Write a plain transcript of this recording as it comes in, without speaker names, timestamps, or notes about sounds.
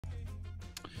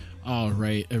All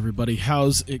right, everybody,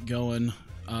 how's it going?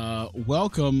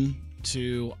 Welcome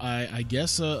to, I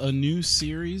guess, a new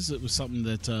series. It was something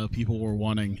that people were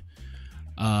wanting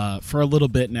for a little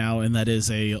bit now, and that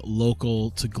is a local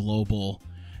to global.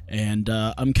 And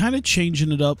I'm kind of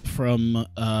changing it up from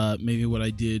maybe what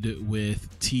I did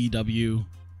with TW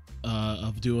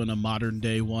of doing a modern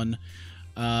day one.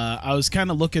 I was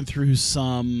kind of looking through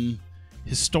some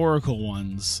historical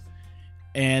ones,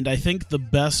 and I think the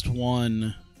best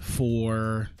one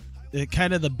for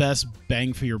kind of the best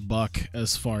bang for your buck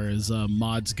as far as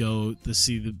mods go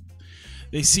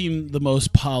they seem the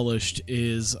most polished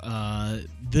is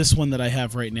this one that I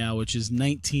have right now, which is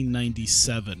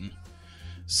 1997.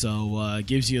 So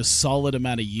gives you a solid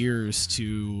amount of years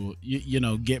to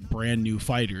get brand new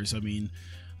fighters. I mean,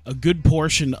 a good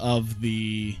portion of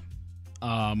the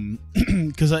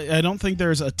because I don't think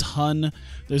there's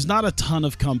not a ton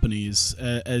of companies,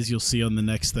 as you'll see on the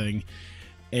next thing,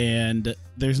 and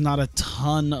there's not a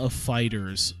ton of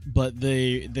fighters, but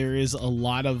there is a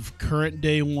lot of current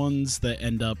day ones that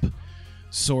end up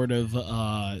sort of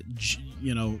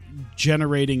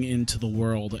generating into the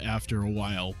world after a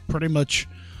while, pretty much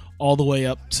all the way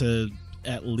up to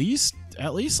at least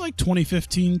like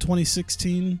 2015,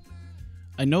 2016.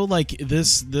 I know like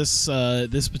this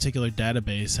particular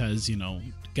database has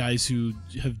guys who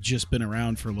have just been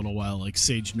around for a little while, like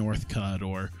Sage Northcutt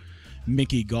or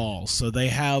Mickey Gall, so they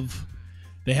have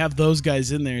those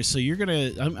guys in there. So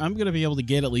I'm gonna be able to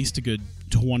get at least a good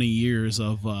 20 years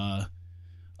of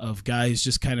guys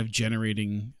just kind of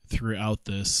generating throughout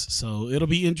this. So it'll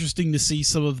be interesting to see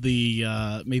some of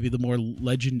the maybe the more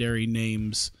legendary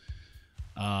names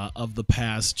of the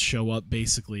past show up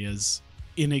basically as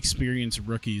inexperienced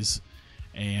rookies,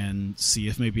 and see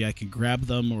if maybe I can grab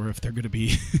them or if they're going to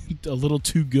be a little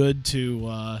too good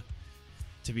to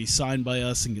be signed by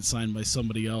us and get signed by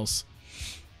somebody else.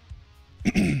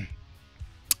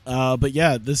 But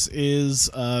yeah, this is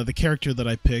the character that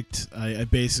I picked. I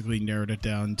basically narrowed it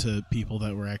down to people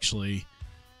that were actually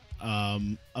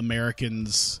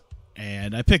Americans,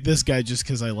 and I picked this guy just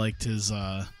because I liked his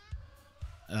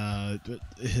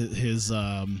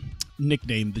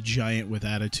nickname, the Giant with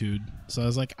Attitude. So I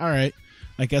was like, all right,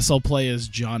 I guess I'll play as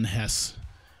John Hess.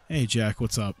 Hey Jack,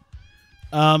 what's up?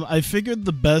 I figured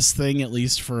the best thing, at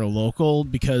least for a local,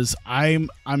 because I'm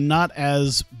not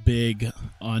as big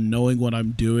on knowing what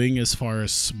I'm doing as far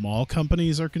as small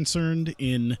companies are concerned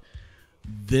in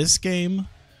this game.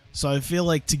 So I feel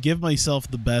like to give myself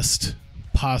the best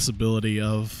possibility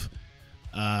of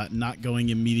not going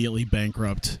immediately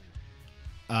bankrupt,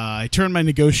 I turned my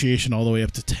negotiation all the way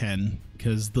up to 10,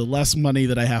 because the less money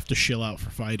that I have to shill out for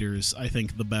fighters, I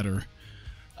think the better.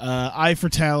 Eye for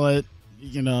talent,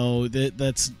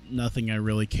 that's nothing I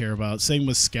really care about. Same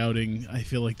with scouting. I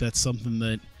feel like that's something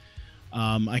that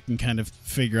I can kind of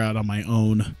figure out on my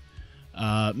own.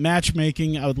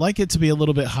 Matchmaking, I would like it to be a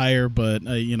little bit higher, but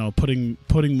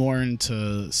putting more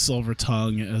into Silver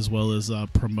Tongue as well as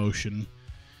promotion,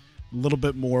 a little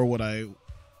bit more what I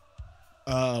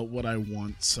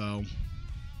want. So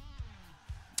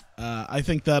I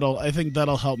think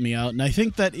that'll help me out, and I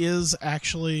think that is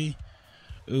actually.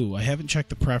 Ooh, I haven't checked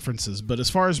the preferences, but as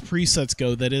far as presets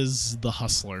go, that is the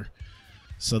Hustler.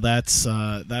 So that's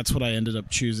what I ended up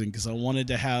choosing, because I wanted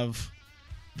to have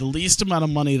the least amount of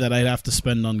money that I'd have to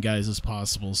spend on guys as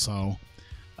possible. So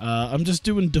I'm just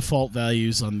doing default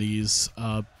values on these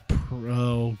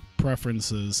pro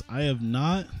preferences. I have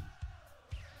not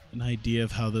an idea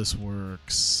of how this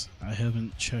works. I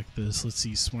haven't checked this. Let's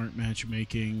see, smart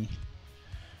matchmaking.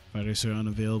 Fighters are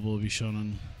unavailable will be shown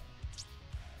on.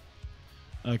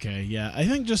 Okay, yeah, I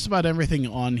think just about everything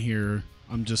on here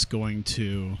I'm just gonna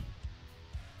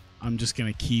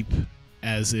keep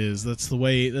as is. That's the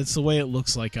way it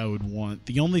looks like I would want.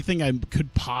 The only thing I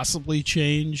could possibly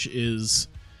change is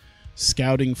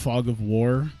scouting Fog of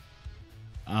War.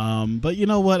 But you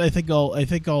know what? I think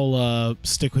I'll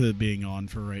stick with it being on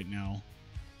for right now.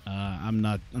 I'm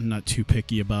not too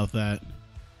picky about that.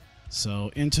 So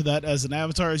into that as an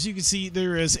avatar, as you can see,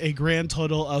 there is a grand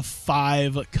total of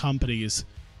 5 companies.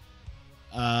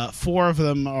 4 of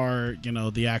them are,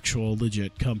 the actual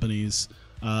legit companies.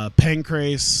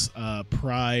 Pancrase,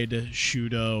 Pride,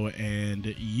 Shudo, and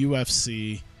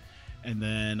UFC. And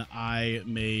then I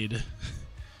made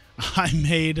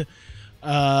my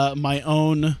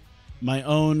own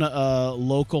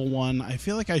local one. I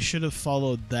feel like I should have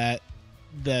followed that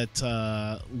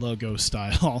logo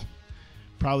style.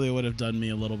 Probably would have done me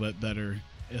a little bit better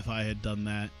if I had done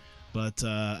that. But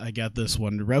I got this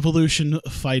one, Revolution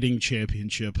Fighting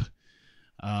Championship.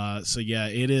 So yeah,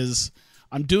 it is.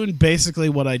 I'm doing basically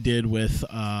what I did with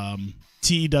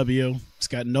TEW. It's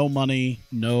got no money,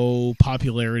 no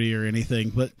popularity or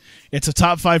anything, but it's a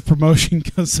top 5 promotion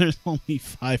because there's only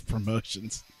 5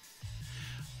 promotions.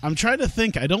 I'm trying to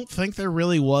think. I don't think there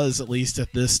really was, at least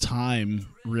at this time,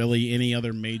 really any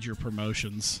other major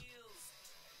promotions.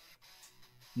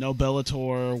 No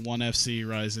Bellator, 1FC,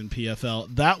 Ryzen,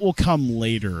 PFL. That will come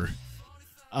later.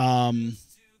 What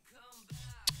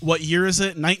year is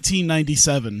it?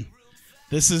 1997.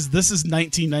 This is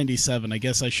 1997. I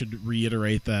guess I should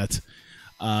reiterate that.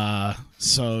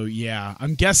 So yeah,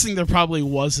 I'm guessing there probably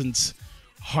wasn't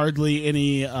hardly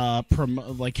any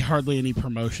hardly any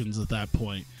promotions at that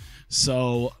point.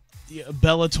 So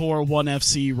Bellator,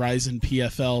 1FC, Ryzen,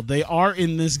 PFL, they are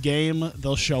in this game.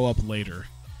 They'll show up later.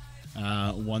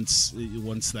 Once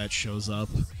that shows up.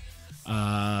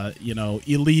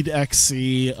 Elite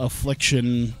XC,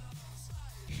 Affliction.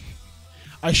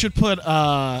 I should put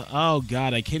oh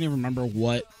god, I can't even remember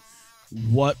what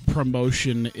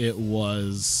promotion it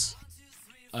was.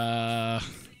 The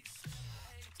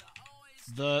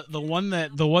one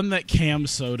that Cam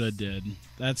Soda did.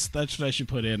 That's what I should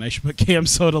put in. I should put Cam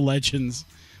Soda Legends.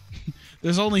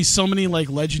 There's only so many like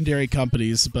legendary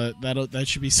companies, but that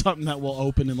should be something that will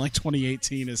open in like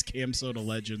 2018 as Cam Soda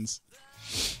Legends.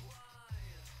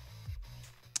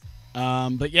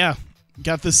 But yeah,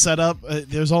 got this set up.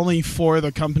 There's only 4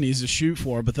 other companies to shoot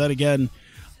for, but then again,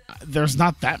 there's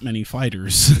not that many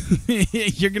fighters.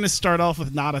 You're going to start off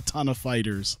with not a ton of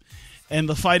fighters, and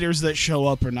the fighters that show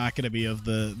up are not going to be of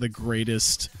the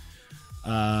greatest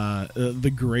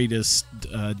degree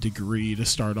to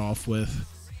start off with.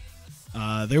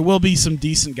 There will be some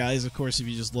decent guys, of course, if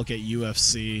you just look at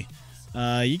UFC.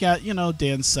 You got,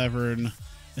 Dan Severn.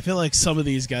 I feel like some of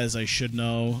these guys I should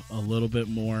know a little bit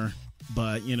more,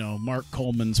 but, Mark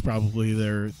Coleman's probably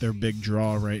their big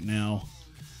draw right now.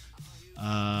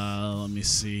 Let me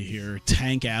see here.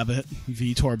 Tank Abbott,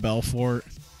 Vitor Belfort.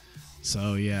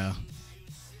 So, yeah.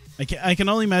 I can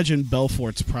only imagine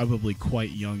Belfort's probably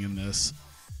quite young in this.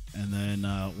 And then,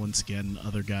 once again,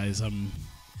 other guys I'm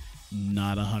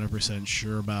not 100%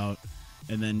 sure about.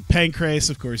 And then Pancrase,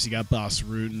 of course, you got Boss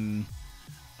Rutan.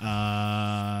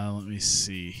 Let me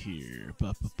see here.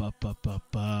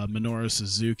 Minoru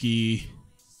Suzuki.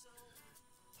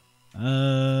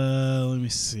 Let me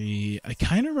see. I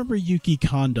kind of remember Yuki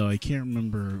Kondo. I can't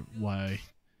remember why.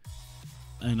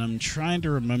 And I'm trying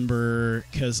to remember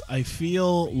because I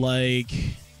feel like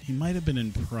he might have been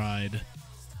in Pride.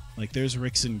 Like there's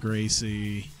Rickson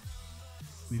Gracie.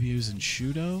 Maybe he was in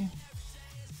Shudo?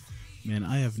 Man,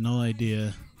 I have no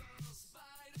idea.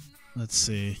 Let's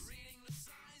see.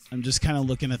 I'm just kind of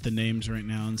looking at the names right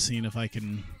now and seeing if I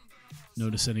can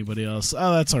notice anybody else.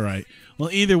 Oh, that's all right.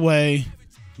 Well, either way,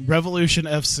 Revolution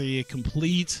FC, a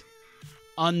complete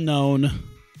unknown,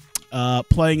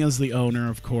 playing as the owner,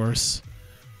 of course,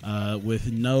 with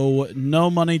no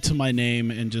money to my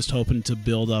name and just hoping to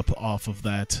build up off of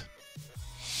that.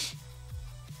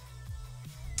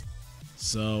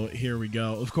 So here we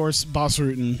go. Of course, Boss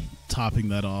Rutan topping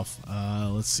that off.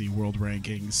 Let's see, world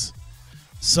rankings.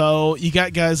 So you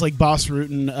got guys like Boss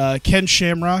Rutan, Ken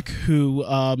Shamrock, who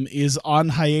is on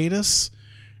hiatus.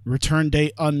 Return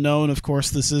date unknown. Of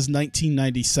course, this is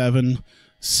 1997,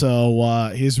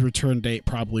 so his return date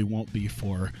probably won't be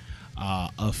for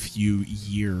a few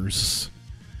years.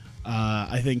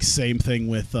 I think same thing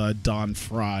with Don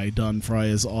Fry. Don Fry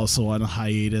is also on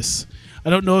hiatus. I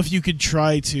don't know if you could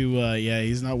try to... yeah,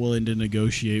 he's not willing to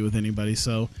negotiate with anybody,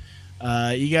 so...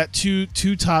 you got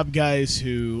two top guys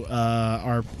who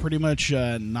are pretty much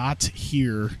not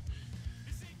here.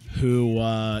 Who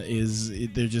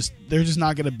they're just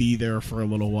not going to be there for a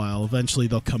little while. Eventually,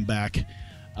 they'll come back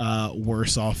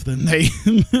worse off than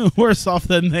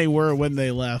they were when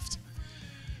they left.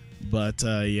 But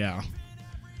yeah.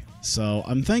 So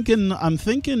I'm thinking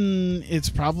it's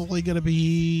probably going to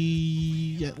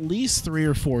be at least 3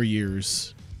 or 4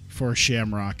 years for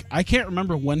Shamrock. I can't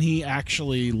remember when he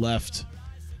actually left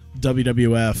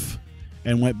WWF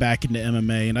and went back into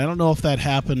MMA, and I don't know if that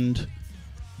happened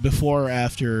before or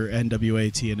after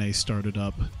NWA TNA started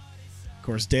up. Of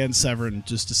course, Dan Severn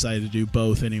just decided to do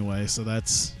both anyway, so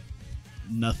that's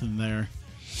nothing there.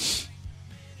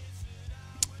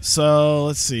 So,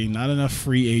 let's see. Not enough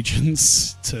free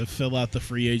agents to fill out the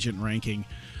free agent ranking.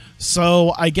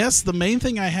 So, I guess the main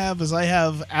thing I have is I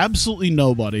have absolutely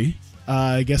nobody.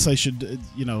 I guess I should,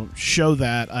 show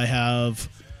that. I have...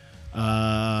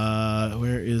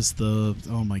 where is the...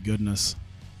 Oh, my goodness.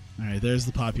 All right, there's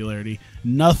the popularity.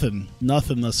 Nothing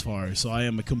thus far. So, I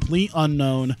am a complete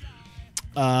unknown.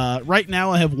 Right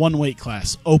now, I have one weight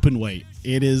class, open weight.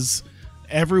 It is...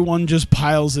 everyone just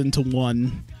piles into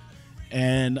one.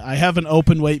 And I have an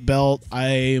open weight belt.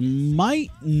 I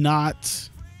might not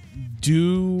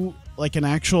do like an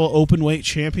actual open weight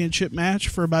championship match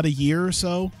for about a year or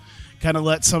so. Kind of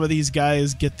let some of these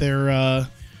guys get their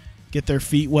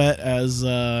feet wet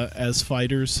as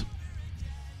fighters.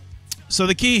 So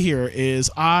the key here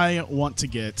is I want to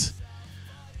get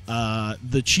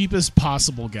the cheapest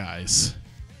possible guys.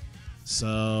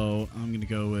 So I'm going to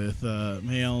go with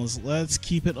males. Let's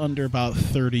keep it under about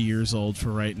 30 years old for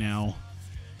right now.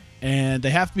 And they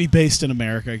have to be based in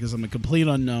America because I'm a complete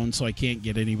unknown, so I can't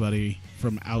get anybody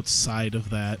from outside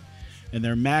of that. And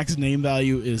their max name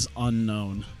value is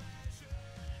unknown.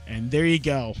 And there you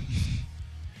go.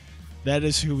 That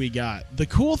is who we got. The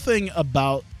cool thing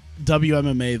about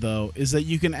WMMA, though, is that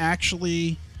you can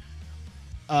actually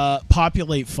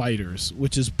populate fighters,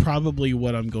 which is probably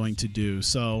what I'm going to do.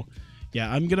 So,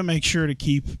 yeah, I'm going to make sure to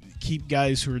keep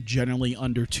guys who are generally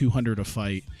under 200 a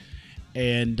fight.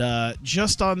 And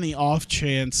just on the off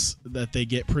chance that they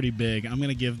get pretty big, I'm going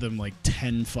to give them like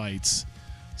 10 fights.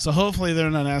 So hopefully they're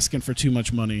not asking for too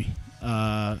much money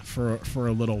for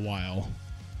a little while.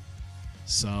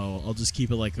 So I'll just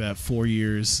keep it like that. 4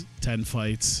 years, 10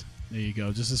 fights. There you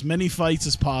go. Just as many fights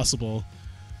as possible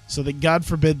so that, God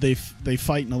forbid, they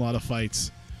fight in a lot of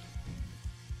fights.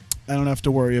 I don't have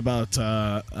to worry about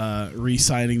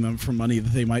re-signing them for money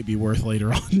that they might be worth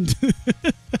later on.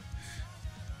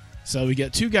 So we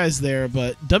get two guys there,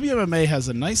 but WMMA has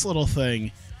a nice little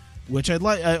thing, which I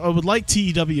would like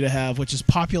TEW to have, which is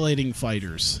populating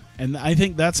fighters. And I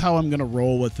think that's how I'm going to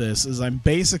roll with this, is I'm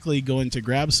basically going to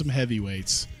grab some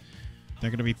heavyweights.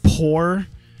 They're going to be poor,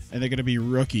 and they're going to be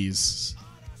rookies.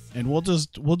 And we'll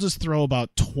just throw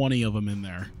about 20 of them in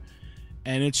there.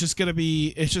 And it's just going to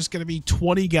be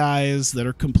 20 guys that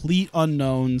are complete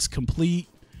unknowns, complete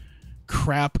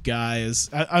crap guys.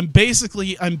 I'm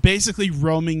basically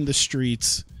roaming the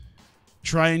streets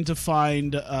trying to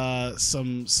find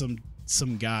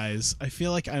some guys. I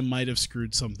feel like I might have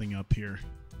screwed something up here.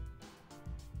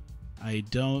 I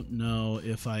don't know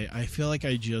if I feel like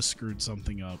I just screwed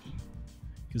something up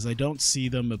because I don't see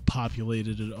them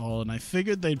populated at all, and I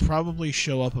figured they'd probably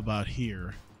show up about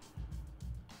here.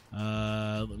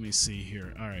 Let me see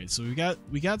here. All right, so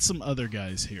we got some other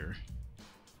guys here.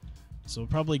 So we'll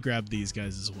probably grab these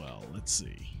guys as well. Let's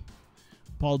see.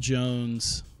 Paul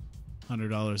Jones,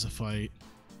 $100 a fight.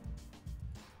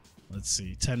 Let's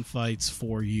see. 10 fights,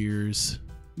 4 years.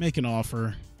 Make an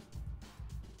offer.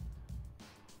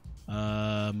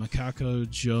 Macaco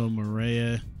Joe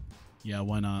Morea. Yeah,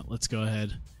 why not? Let's go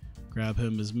ahead. Grab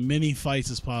him as many fights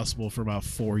as possible for about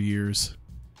 4 years.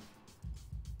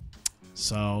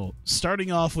 So,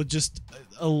 starting off with just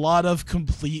a lot of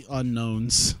complete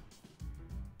unknowns.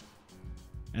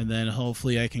 And then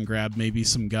hopefully I can grab maybe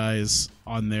some guys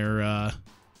on their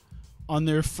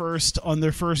first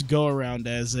go around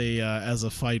as a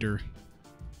fighter.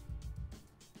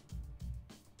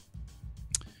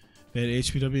 At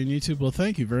HPW on YouTube. Well,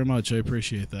 thank you very much. I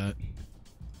appreciate that.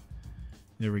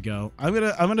 There we go. I'm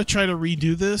gonna try to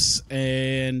redo this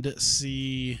and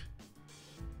see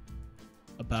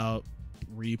about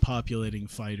repopulating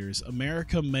fighters.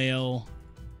 America male,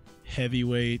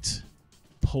 heavyweight,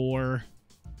 poor,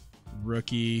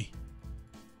 rookie,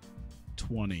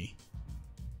 20.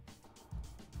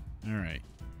 All right.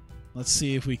 Let's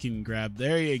see if we can grab.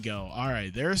 There you go. All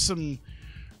right. There's some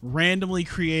randomly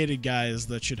created guys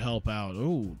that should help out.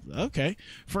 Oh, okay.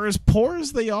 For as poor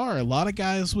as they are, a lot of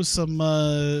guys with some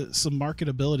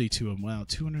marketability to them. Wow,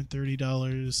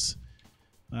 $230.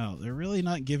 Wow, they're really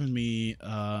not giving me.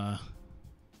 They're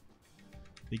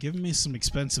giving me some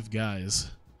expensive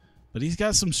guys. But he's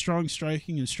got some strong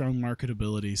striking and strong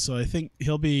marketability, so I think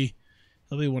he'll be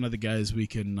one of the guys we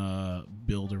can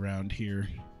build around here.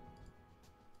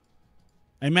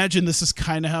 I imagine this is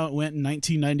kind of how it went in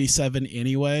 1997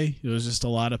 anyway. It was just a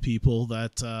lot of people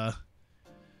that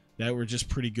were just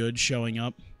pretty good showing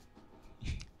up.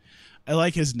 I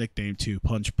like his nickname too,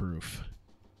 Punch Proof.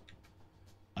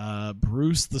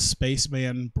 Bruce the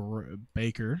Spaceman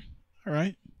Baker. All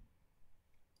right.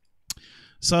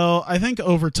 So I think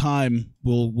over time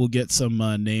we'll get some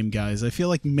name guys. I feel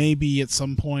like maybe at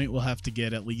some point we'll have to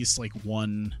get at least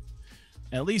one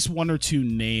or two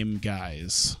name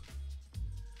guys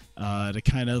to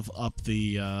kind of up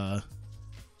the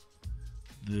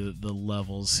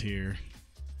levels here.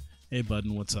 Hey,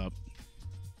 Budden, what's up?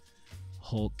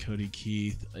 Hulk, Cody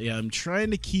Keith. Yeah, I'm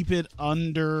trying to keep it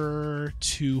under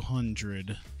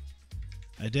 200.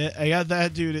 I got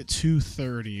that dude at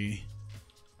 230.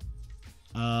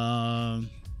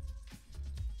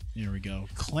 Here we go.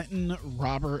 Clinton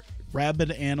Robert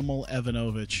Rabid Animal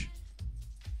Evanovich.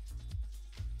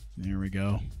 There we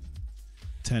go.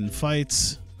 10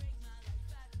 fights.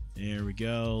 There we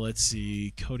go. Let's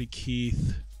see. Cody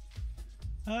Keith.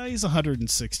 He's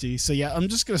 160. So yeah, I'm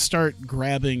just going to start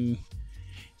grabbing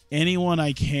anyone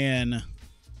I can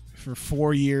for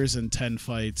 4 years and 10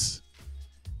 fights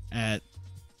at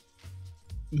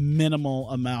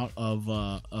minimal amount of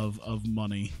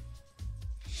money.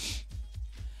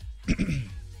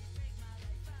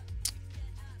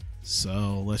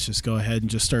 So let's just go ahead and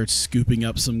just start scooping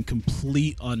up some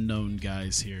complete unknown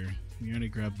guys here. We're gonna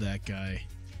grab that guy.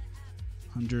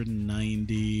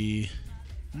 190.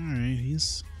 All right,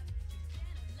 he's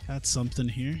got something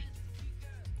here.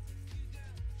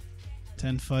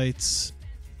 10 fights.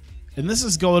 And this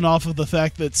is going off of the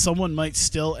fact that someone might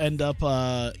still end up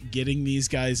getting these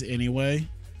guys anyway.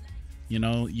 You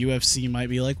know, UFC might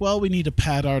be like, well, we need to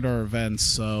pad out our events,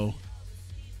 so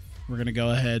we're going to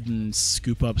go ahead and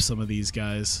scoop up some of these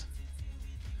guys.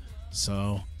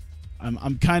 So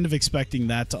I'm kind of expecting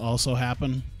that to also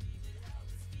happen.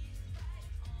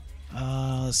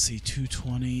 Let's see,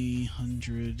 220,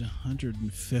 100,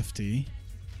 150.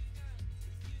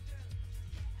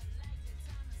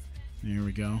 There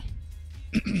we go.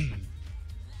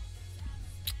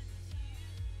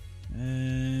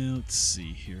 Let's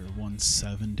see here,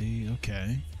 170.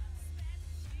 Okay.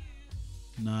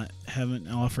 Haven't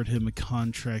offered him a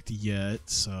contract yet,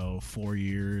 so 4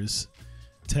 years,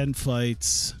 10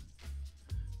 fights.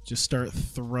 Just start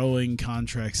throwing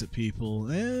contracts at people.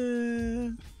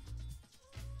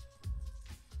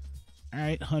 All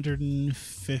right,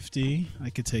 150. I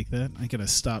could take that. I gotta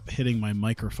stop hitting my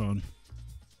microphone.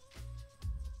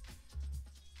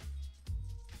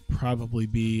 Probably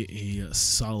be a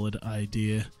solid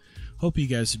idea. Hope you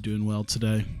guys are doing well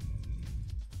today.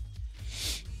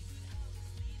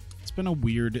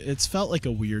 It's felt like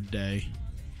a weird day.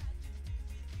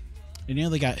 I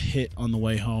nearly got hit on the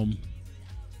way home.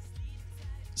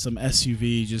 Some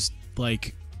SUV just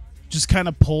kind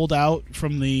of pulled out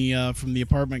from the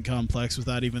apartment complex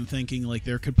without even thinking like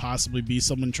there could possibly be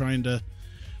someone trying to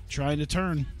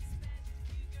turn.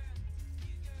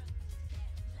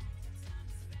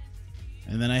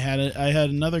 And then I had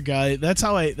another guy. That's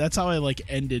how I like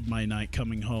ended my night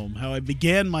coming home. How I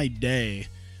began my day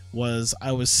was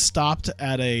I was stopped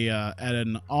at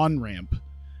an on-ramp.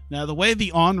 Now the way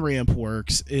the on-ramp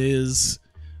works is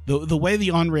the way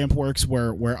the on-ramp works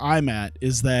where I'm at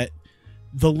is that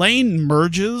the lane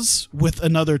merges with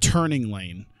another turning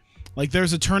lane. Like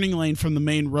there's a turning lane from the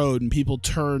main road and people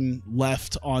turn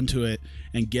left onto it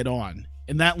and get on.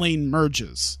 And that lane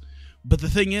merges. But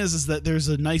the thing is that there's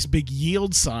a nice big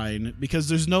yield sign because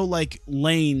there's no like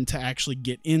lane to actually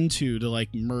get into to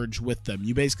like merge with them.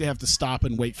 You basically have to stop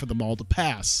and wait for them all to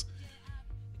pass.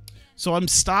 So I'm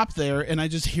stopped there and I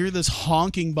just hear this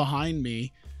honking behind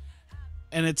me.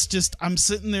 And it's just, I'm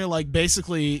sitting there like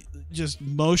basically just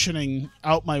motioning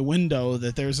out my window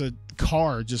that there's a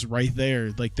car just right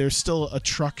there. Like there's still a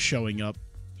truck showing up.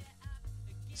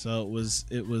 So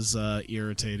it was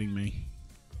irritating me.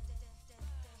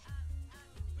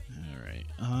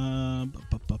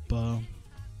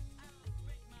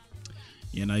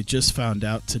 And I just found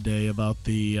out today about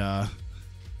the NBA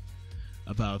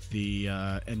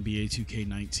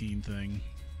 2K19 thing.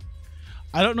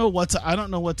 I don't know what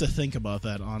to think about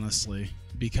that, honestly,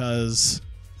 because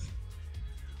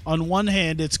on one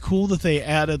hand it's cool that they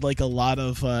added like a lot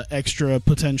of extra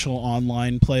potential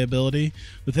online playability,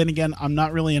 but then again I'm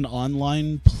not really an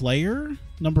online player,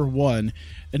 number one,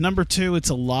 and number two, it's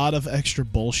a lot of extra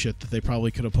bullshit that they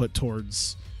probably could have put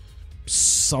towards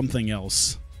something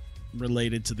else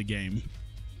related to the game.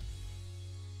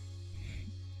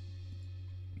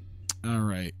 All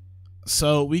right.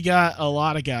 So we got a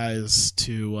lot of guys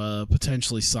to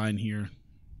potentially sign here.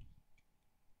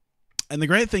 And the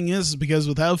great thing is because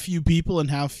with how few people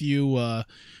and how few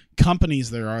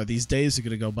companies there are, these days are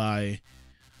going to go by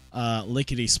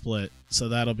lickety split. So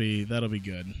that'll be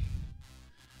good.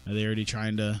 Are they already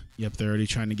trying to? Yep, they're already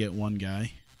trying to get one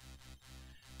guy.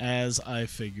 As I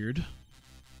figured.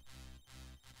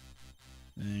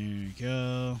 There you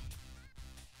go.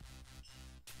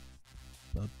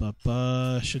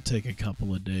 Should take a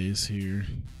couple of days here.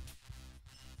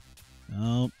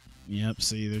 Oh, yep,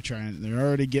 see, they're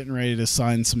already getting ready to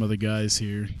sign some of the guys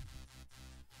here.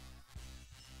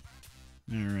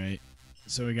 Alright.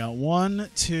 So we got 1,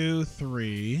 2,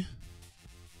 3.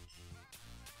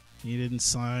 He didn't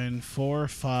sign. 4,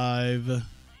 5.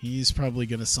 He's probably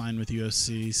going to sign with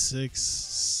UFC.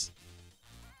 6,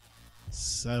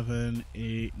 7,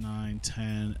 8, 9,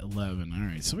 10, 11. All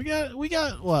right. So we got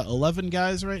what, 11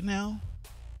 guys right now?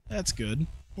 That's good.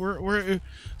 We're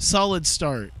solid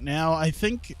start. Now I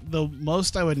think the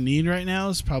most I would need right now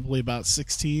is probably about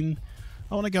 16.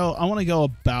 I want to go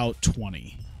about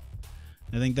 20.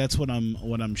 I think that's what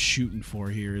I'm shooting for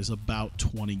here is about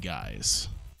 20 guys.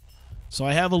 So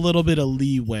I have a little bit of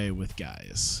leeway with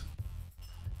guys.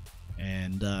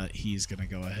 And he's going to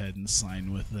go ahead and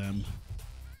sign with them.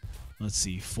 Let's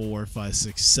see, 4, 5,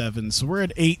 6, 7. So we're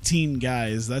at 18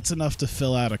 guys. That's enough to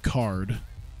fill out a card.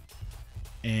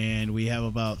 And we have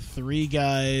about 3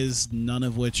 guys, none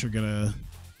of which are going to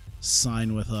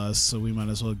sign with us. So we might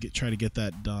as well try to get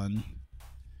that done.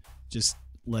 Just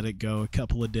let it go a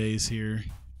couple of days here.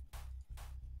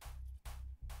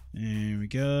 There we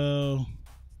go.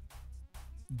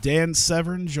 Dan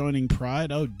Severn joining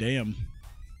Pride. Oh, damn.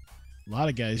 A lot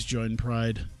of guys joined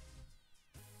Pride.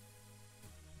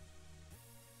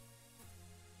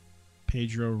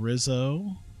 Pedro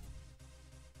Rizzo.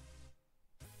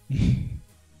 I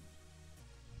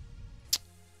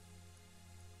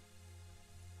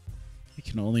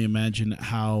can only imagine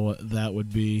how that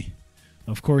would be.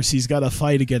 Of course, he's got a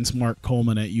fight against Mark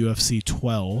Coleman at UFC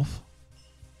 12.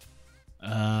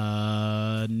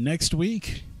 Next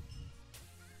week.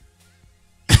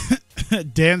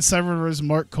 Dan Severn versus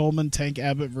Mark Coleman. Tank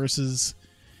Abbott versus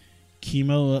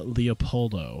Chemo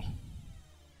Leopoldo.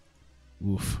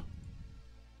 Oof.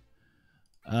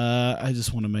 I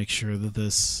just want to make sure that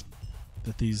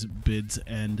these bids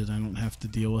end and I don't have to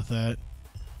deal with that.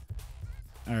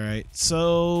 Alright,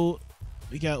 so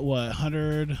we got what,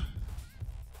 100?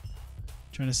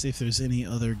 Trying to see if there's any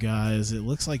other guys. It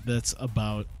looks like that's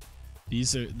about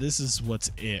this is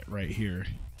what's it right here.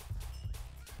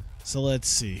 So let's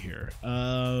see here.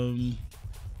 I've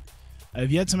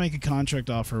yet to make a contract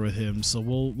offer with him, so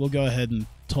we'll go ahead and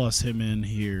toss him in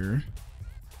here.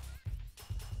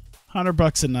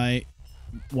 $100 a night.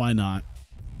 Why not?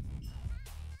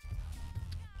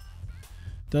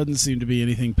 Doesn't seem to be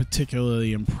anything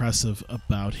particularly impressive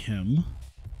about him.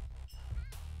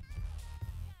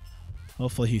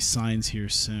 Hopefully he signs here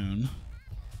soon.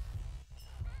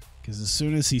 Because as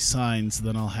soon as he signs,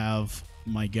 then I'll have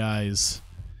my guys.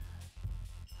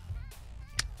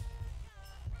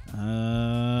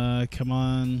 Come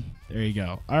on. There you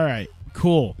go. All right,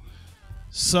 cool.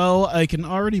 So I can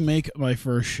already make my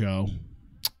first show.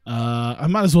 I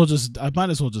might as well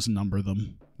just number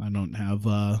them. I don't have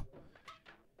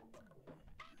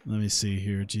let me see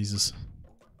here. Jesus.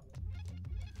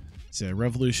 So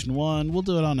Revolution 1, we'll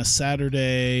do it on a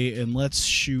Saturday, and let's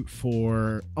shoot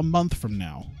for a month from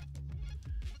now.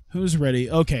 Who's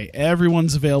ready? Okay,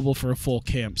 everyone's available for a full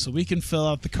camp, so we can fill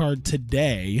out the card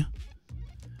today.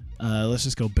 Let's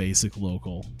just go basic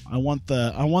local. I want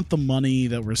the money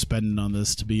that we're spending on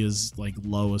this to be as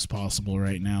low as possible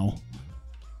right now.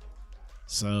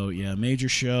 So yeah, major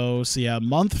show. So yeah, a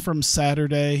month from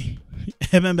Saturday.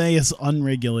 MMA is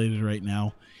unregulated right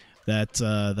now.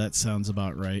 That sounds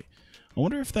about right. I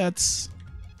wonder if that's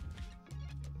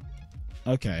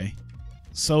okay.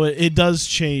 So it does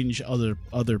change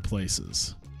other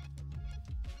places.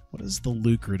 What is the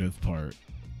lucrative part?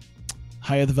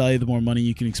 Higher the value, the more money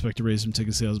you can expect to raise from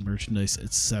ticket sales, merchandise,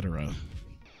 etc.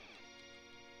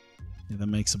 Yeah, that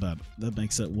makes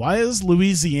it. Why is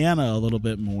Louisiana a little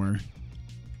bit more?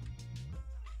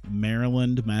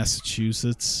 Maryland,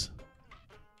 Massachusetts.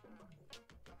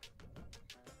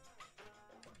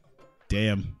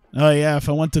 Damn. Oh yeah, if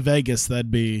I went to Vegas,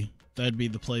 that'd be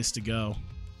the place to go.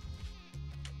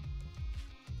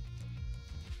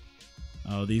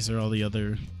 Oh, these are all the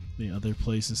other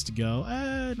places to go.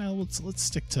 No, let's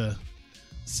stick to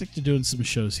doing some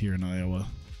shows here in Iowa.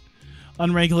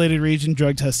 Unregulated region,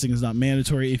 drug testing is not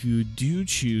mandatory. If you do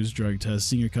choose drug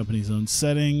testing, your company's own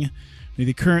setting.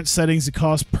 The current settings, the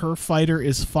cost per fighter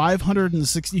is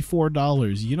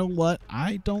 $564. You know what?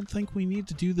 I don't think we need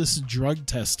to do this drug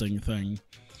testing thing.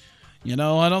 You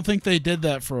know, I don't think they did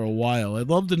that for a while. I'd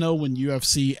love to know when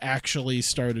UFC actually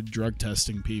started drug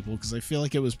testing people, because I feel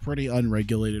like it was pretty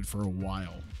unregulated for a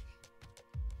while.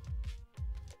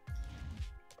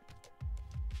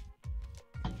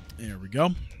 There we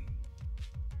go.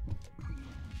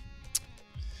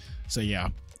 So yeah,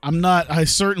 I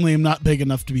certainly am not big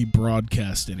enough to be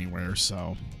broadcast anywhere,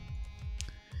 so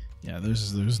yeah,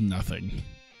 there's nothing.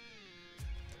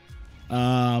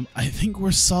 I think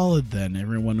we're solid then.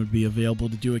 Everyone would be available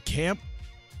to do a camp.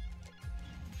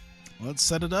 Let's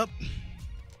set it up.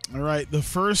 All right, the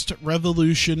first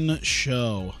Revolution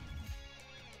show.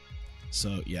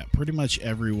 So yeah, pretty much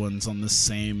everyone's on the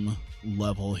same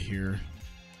level here.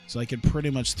 So I could pretty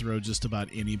much throw just about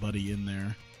anybody in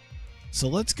there. So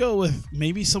let's go with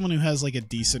maybe someone who has a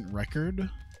decent record.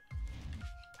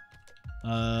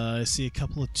 I see a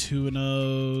couple of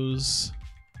 2-0s.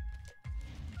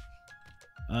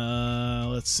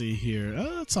 Let's see here.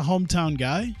 Oh, it's a hometown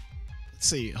guy. Let's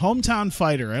see. Hometown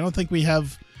fighter. I think we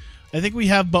have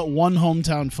but one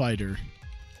hometown fighter.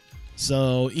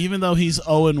 So even though he's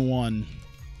 0-1,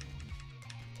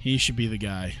 he should be the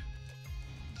guy.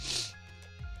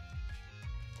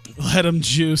 Let him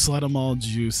juice. Let them all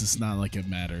juice. It's not like it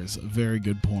matters. A very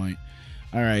good point.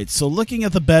 All right. So looking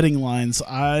at the betting lines,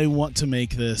 I want to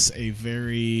make this a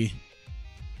very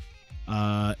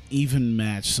even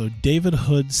match. So David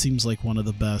Hood seems like one of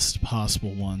the best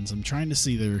possible ones. I'm trying to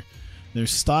see their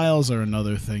styles are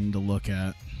another thing to look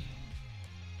at.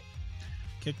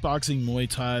 Kickboxing, Muay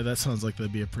Thai, that sounds like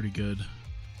that'd be a pretty good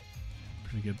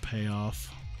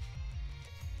payoff.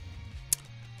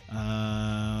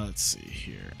 Let's see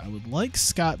here. I would like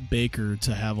Scott Baker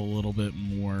to have a little bit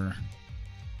more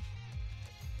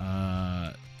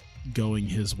going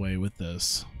his way with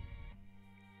this.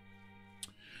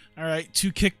 All right,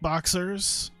 2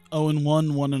 kickboxers,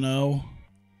 0-1, 1-0.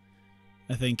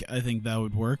 I think that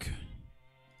would work.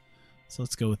 So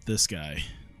let's go with this guy.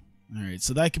 All right,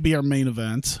 so that could be our main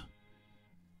event.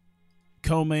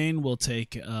 Co-main, we'll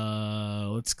take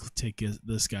let's take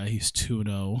this guy. He's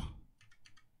 2-0.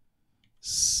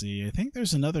 See, I think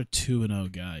there's another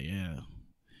 2-0 guy. Yeah.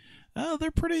 Oh, they're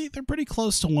pretty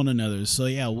close to one another. So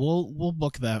yeah, we'll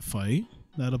book that fight.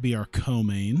 That'll be our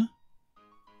co-main.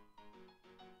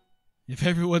 If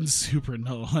everyone's super,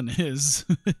 no one is.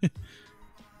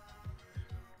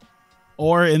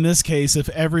 Or in this case, if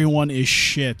everyone is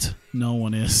shit, no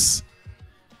one is.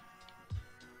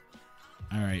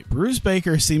 All right, Bruce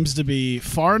Baker seems to be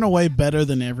far and away better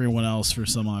than everyone else for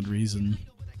some odd reason.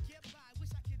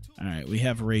 All right, we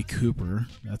have Ray Cooper.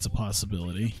 That's a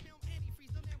possibility.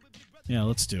 Yeah,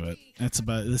 let's do it.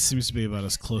 This seems to be about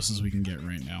as close as we can get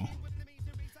right now.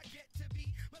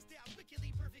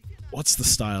 What's the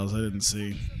styles? I didn't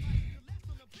see.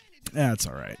 Yeah, it's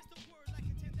all right.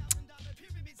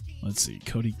 Let's see.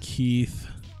 Cody Keith.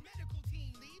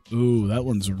 Ooh, that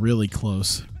one's really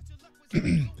close.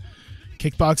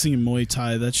 Kickboxing and Muay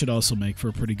Thai, that should also make for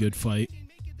a pretty good fight.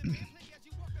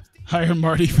 Hire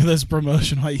Marty for this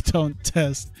promotion while you don't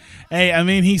test. Hey, I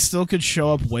mean, he still could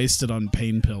show up wasted on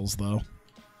pain pills, though.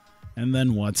 And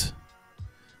then what?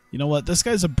 You know what? This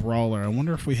guy's a brawler. I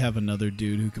wonder if we have another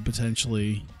dude who could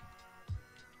potentially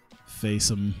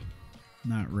face him.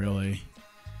 Not really.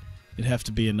 It'd have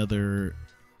to be another,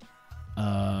 like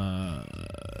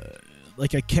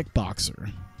a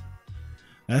kickboxer.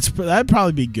 That'd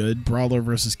probably be good. Brawler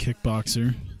versus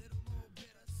kickboxer.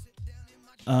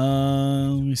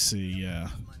 Let me see. Yeah,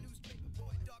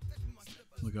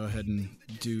 we'll go ahead and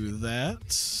do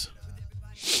that.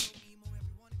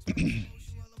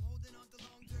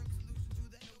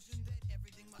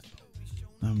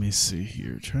 Let me see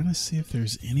here. Trying to see if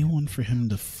there's anyone for him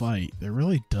to fight. There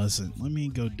really doesn't. Let me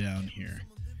go down here.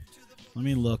 Let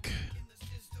me look.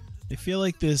 I feel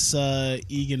like this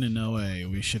Egan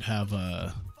Inoue, we should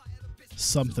have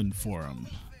something for him.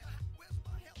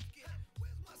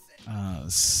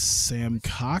 Sam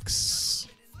Cox.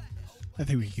 I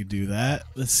think we could do that.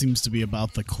 That seems to be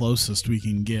about the closest we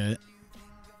can get.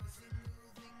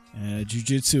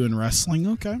 Jiu-jitsu and wrestling.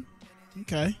 Okay.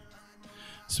 Okay.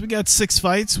 So we got 6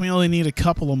 fights. We only need a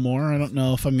couple of more. I don't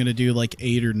know if I'm going to do like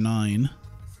 8 or 9.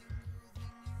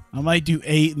 I might do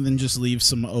 8 and then just leave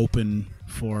some open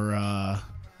for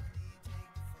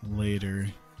later.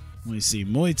 Let me see.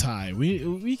 Muay Thai.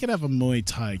 We could have a Muay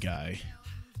Thai guy.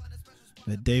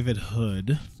 That David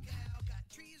Hood.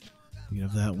 We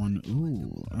have that one.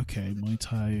 Ooh, okay. Muay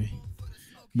Thai.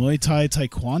 Muay Thai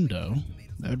Taekwondo.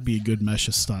 That would be a good mesh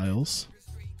of styles.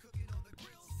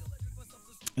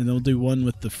 And then we'll do one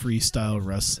with the freestyle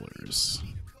wrestlers.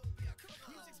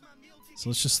 So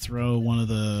let's just throw one of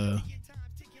the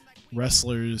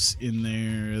wrestlers in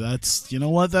there. That's, you know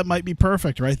what? That might be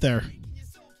perfect right there.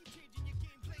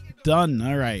 Done.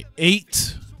 All right.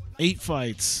 8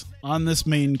 fights on this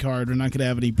main card. We're not going to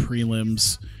have any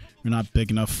prelims. We're not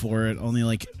big enough for it. Only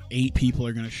like 8 people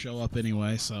are going to show up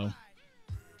anyway, so.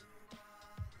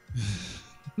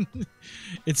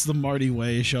 It's the Marty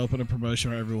way. Show up in a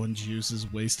promotion where everyone's juice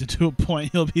is wasted to a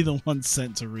point. He'll be the one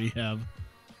sent to rehab.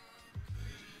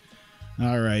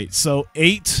 All right, so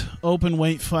 8 open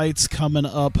weight fights coming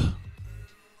up.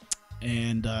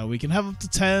 And we can have up to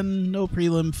 10. No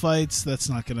prelim fights. That's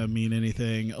not going to mean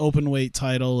anything. Open weight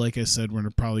title, like I said, we're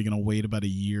probably going to wait about a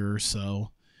year or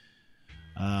so.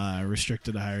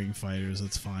 Restricted to hiring fighters.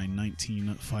 That's fine.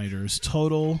 19 fighters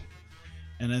total.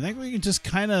 And I think we can just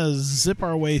kind of zip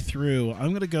our way through. I'm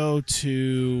going to go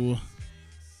to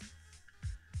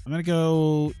I'm going to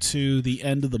go to the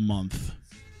end of the month.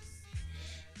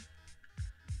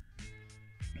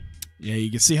 Yeah,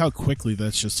 you can see how quickly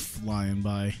that's just flying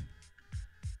by.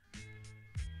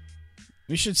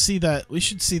 We should see that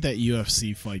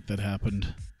UFC fight that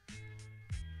happened.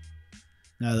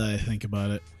 Now that I think about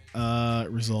it.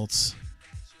 Results.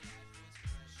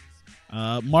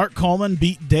 Mark Coleman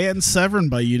beat Dan Severn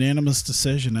by unanimous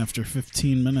decision after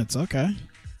 15 minutes. Okay.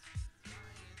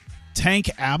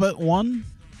 Tank Abbott won.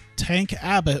 Tank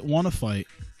Abbott won a fight.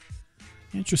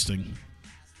 Interesting.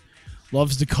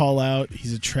 Loves to call out.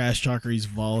 He's a trash talker. He's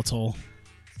volatile.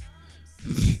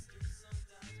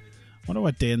 Wonder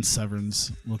what Dan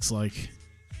Severn's looks like.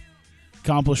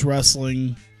 Accomplished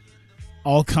wrestling.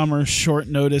 All-comer, short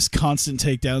notice, constant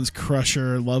takedowns,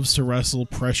 crusher, loves to wrestle,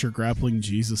 pressure, grappling,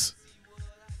 Jesus.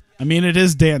 I mean, it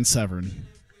is Dan Severn.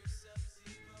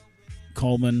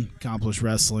 Coleman, accomplished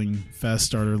wrestling, fast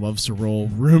starter, loves to roll,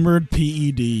 rumored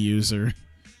PED user.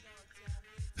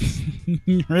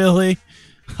 Really?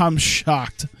 I'm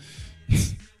shocked.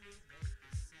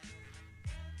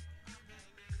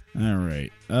 All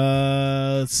right.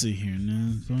 Let's see here.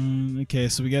 Okay,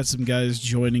 so we got some guys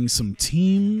joining some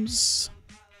teams.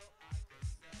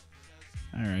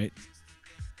 All right.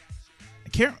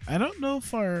 I don't know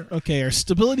if our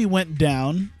stability went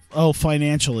down. Oh,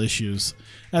 financial issues.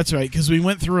 That's right, because we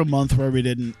went through a month where we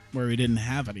didn't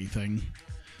have anything.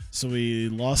 So we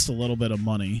lost a little bit of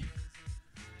money.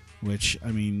 Which,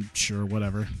 I mean, sure,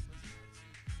 whatever.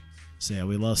 So yeah,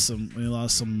 we lost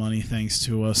some money thanks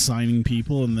to signing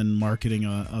people and then marketing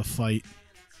a fight.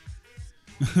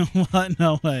 What?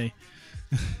 No way.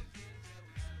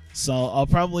 So I'll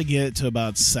probably get to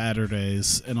about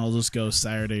Saturdays, and I'll just go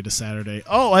Saturday to Saturday.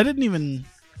 Oh, I didn't even...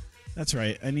 That's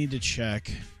right, I need to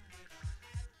check.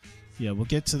 Yeah, we'll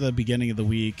get to the beginning of the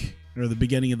week, or the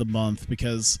beginning of the month,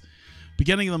 because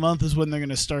beginning of the month is when they're going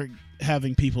to start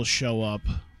having people show up.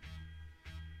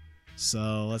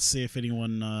 So let's see if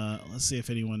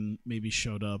anyone maybe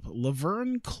showed up.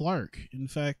 Laverne Clark, in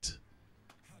fact.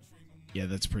 Yeah,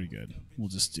 that's pretty good. We'll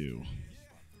just do.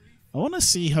 I want to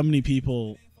see how many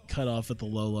people cut off at the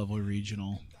low-level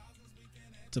regional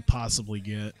to possibly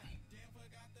get.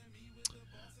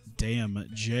 Damn,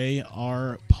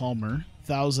 J.R. Palmer,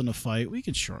 1,000 a fight. We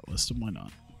could shortlist him. Why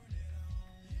not?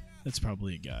 That's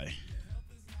probably a guy.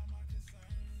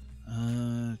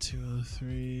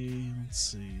 203. Let's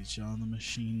see. John the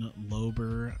Machine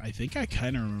Lober. I think I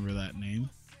kind of remember that name.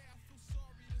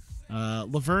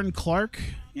 Laverne Clark.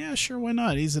 Yeah, sure. Why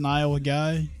not? He's an Iowa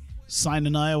guy. Signed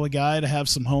an Iowa guy to have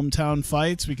some hometown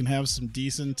fights. We can have some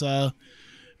decent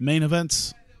main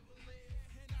events.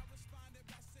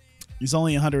 He's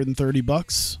only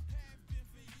 $130.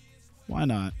 Why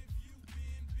not?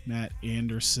 Matt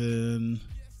Anderson.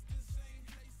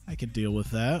 I could deal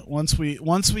with that. Once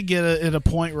we get at a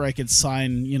point where I could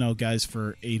sign, guys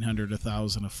for $800,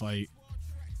 $1,000 a fight.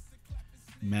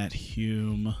 Matt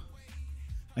Hume.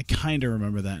 I kind of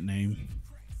remember that name.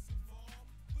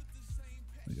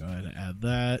 I'll go ahead and add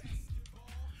that.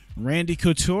 Randy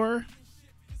Couture.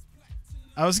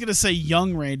 I was going to say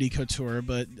young Randy Couture,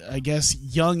 but I guess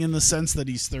young in the sense that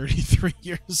he's 33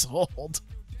 years old.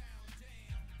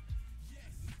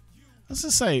 Let's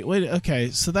just say, wait, okay,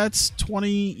 so that's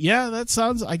 20. Yeah,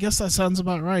 I guess that sounds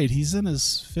about right. He's in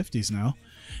his 50s now.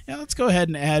 Yeah, let's go ahead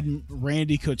and add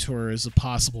Randy Couture as a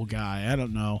possible guy. I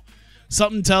don't know.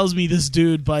 Something tells me this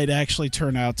dude might actually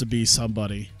turn out to be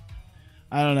somebody.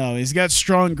 I don't know. He's got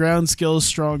strong ground skills,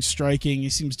 strong striking. He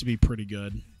seems to be pretty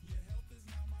good.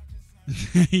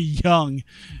 Young,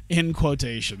 in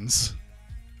quotations.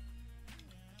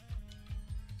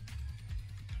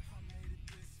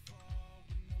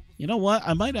 You know what?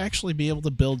 I might actually be able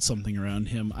to build something around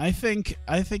him. I think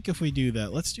if we do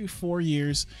that, let's do 4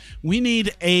 years. We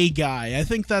need a guy. I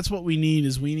think that's what we need.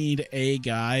 Is we need a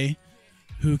guy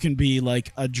who can be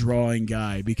like a drawing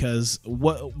guy, because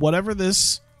whatever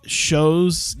this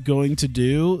show's going to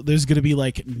do, there's going to be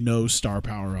like no star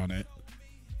power on it.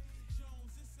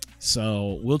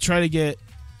 So we'll try to get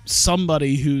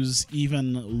somebody who's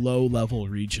even low level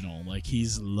regional. Like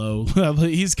he's low level.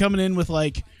 He's coming in with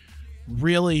like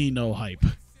really no hype,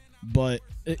 but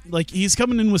like he's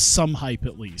coming in with some hype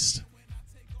at least.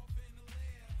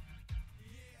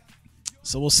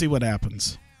 So we'll see what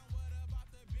happens.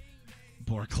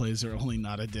 Barclays are only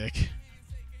not a dick.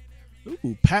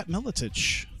 Ooh, Pat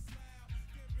Militich.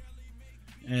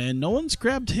 And no one's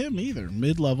grabbed him either.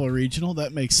 Mid-level regional,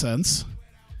 that makes sense.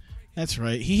 That's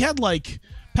right. He had like...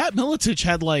 Pat Militich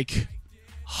had like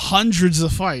hundreds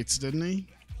of fights, didn't he?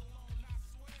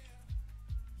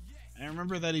 I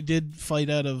remember that he did fight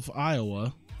out of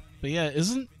Iowa. But yeah,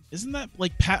 isn't Isn't that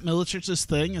like Pat Milicich's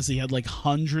thing? Is he had like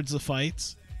hundreds of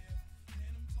fights?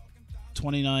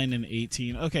 29 and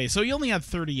 18. Okay, so he only had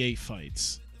 38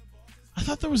 fights. I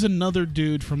thought there was another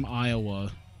dude from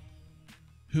Iowa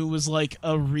who was like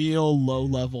a real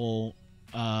low-level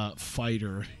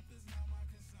fighter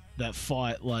that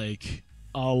fought like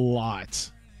a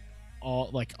lot,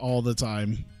 all the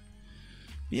time.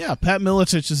 Yeah, Pat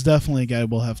Miletich is definitely a guy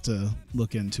we'll have to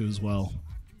look into as well.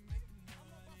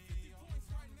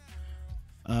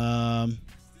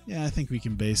 Yeah, I think we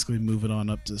can basically move it on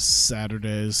up to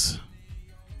Saturdays.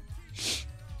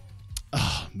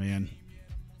 Oh man,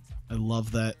 I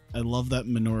love that. I love that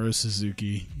Minoru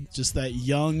Suzuki. Just that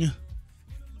young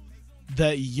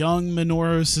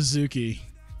Minoru Suzuki.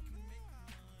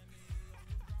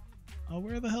 Oh,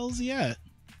 where the hell is he at?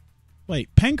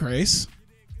 Wait, Pancrase?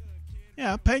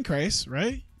 Yeah, Pancrase,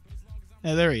 right?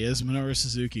 Yeah, there he is, Minoru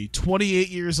Suzuki. 28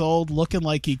 years old, looking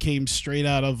like he came straight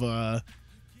out of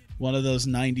one of those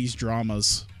 90s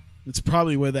dramas. It's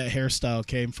probably where that hairstyle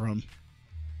came from.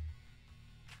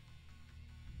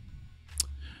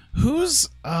 Who's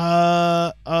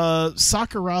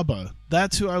Sakuraba?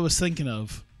 That's who I was thinking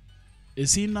of.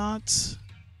 Is he not?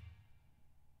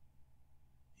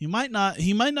 He might not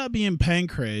be in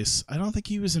Pancrase. I don't think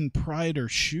he was in Pride or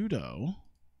Shudo.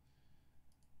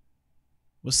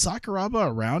 Was Sakuraba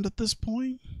around at this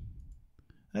point?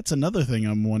 That's another thing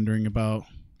I'm wondering about.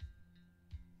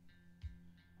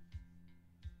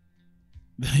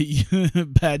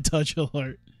 Bad touch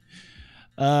alert.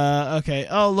 Okay.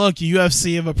 Oh, look,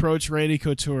 UFC have approached Randy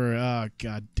Couture. Oh,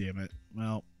 god damn it.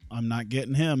 Well, I'm not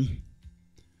getting him.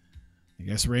 I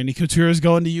guess Randy Couture is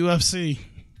going to UFC.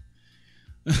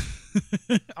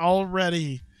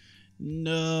 Already.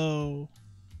 No.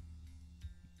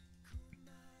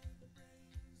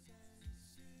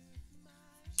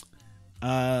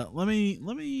 Let me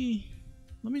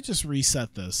just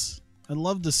reset this. I'd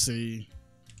love to see.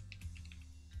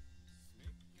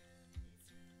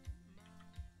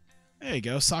 There you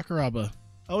go, Sakuraba.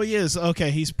 Oh, he is.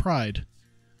 Okay, he's Pride.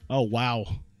 Oh, wow.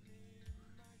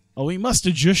 Oh, he must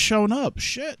have just shown up.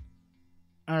 Shit.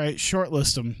 All right,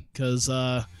 shortlist him, because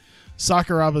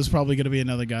Sakuraba is probably going to be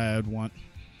another guy I'd want.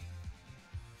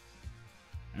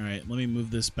 All right, let me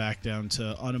move this back down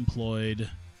to unemployed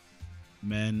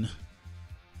men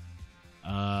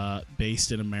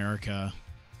based in America,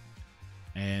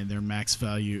 and their max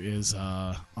value is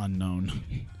unknown.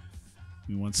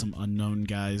 We want some unknown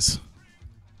guys.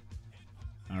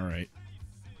 All right.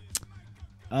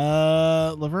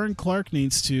 Laverne Clark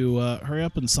needs to hurry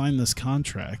up and sign this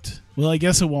contract. Well, I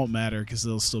guess it won't matter because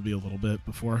there'll still be a little bit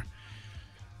before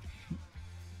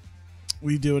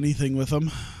we do anything with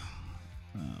them.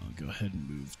 I'll go ahead and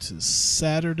move to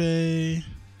Saturday.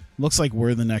 Looks like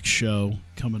we're the next show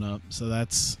coming up, so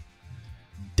that's...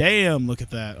 Damn, look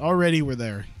at that. Already we're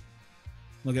there.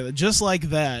 Look at it. Just like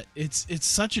that. It's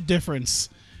such a difference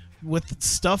with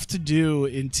stuff to do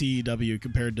in TEW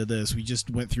compared to this. We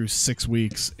just went through 6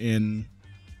 weeks in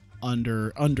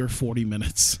under 40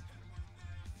 minutes.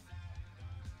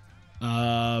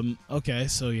 Okay,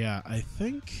 so yeah, I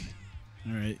think...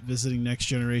 Alright, visiting Next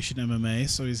Generation MMA,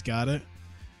 so he's got it.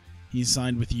 He's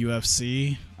signed with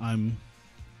UFC. I'm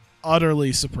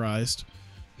utterly surprised.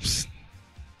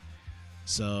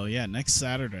 So yeah, next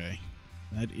Saturday.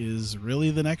 That is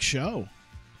really the next show.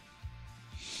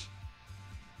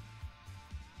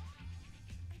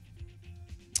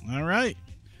 All right.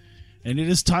 And it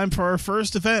is time for our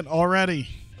first event already.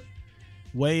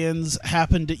 Weigh-ins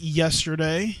happened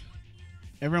yesterday.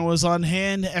 Everyone was on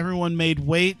hand. Everyone made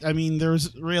weight. I mean,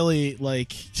 there's really,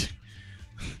 like...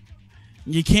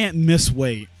 you can't miss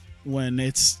weight when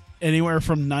it's anywhere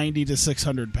from 90 to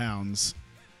 600 pounds.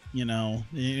 You know,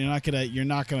 you're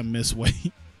not gonna miss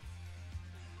weight.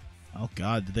 Oh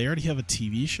God, did they already have a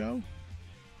TV show?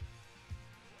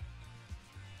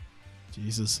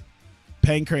 Jesus.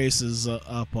 Pancrase is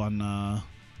up on,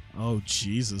 oh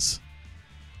Jesus.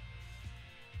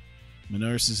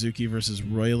 Minoru Suzuki versus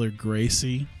Royler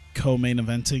Gracie, co-main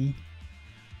eventing.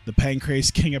 The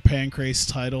Pancrase King of Pancrase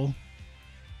title.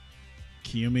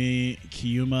 Kiyuma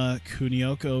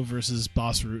Kunioko versus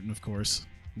Boss Rutan, of course.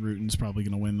 Rutan's probably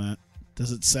going to win that.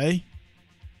 Does it say?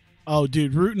 Oh,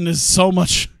 dude, Rutan is so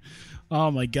much... Oh,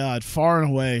 my God. Far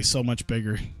and away, so much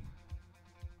bigger.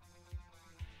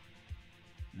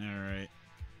 All right.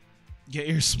 Get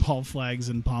your small flags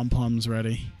and pom-poms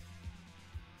ready.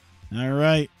 All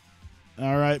right.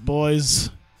 All right,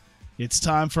 boys. It's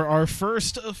time for our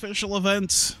first official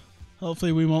event.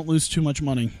 Hopefully we won't lose too much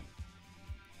money.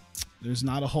 There's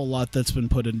not a whole lot that's been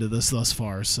put into this thus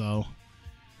far, so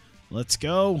let's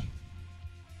go.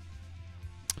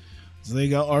 So there you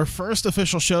go. Our first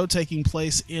official show taking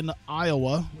place in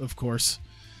Iowa, of course.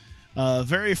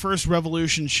 Very first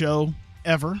Revolution show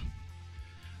ever.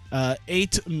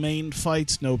 8 main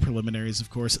fights, no preliminaries, of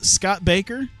course. Scott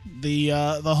Baker, the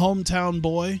hometown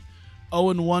boy,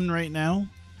 0-1 right now.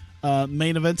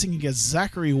 Main eventing against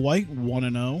Zachary White,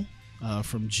 1-0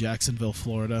 from Jacksonville,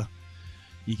 Florida.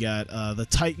 You got the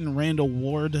Titan Randall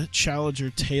Ward, Challenger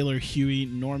Taylor Huey,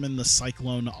 Norman the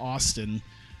Cyclone Austin.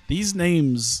 These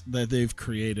names that they've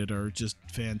created are just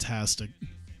fantastic.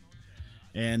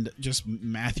 And just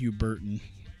Matthew Burton.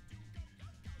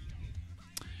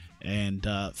 And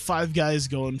 5 guys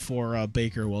going for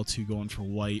Baker, while 2 going for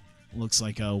White. Looks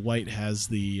like White has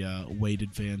the weight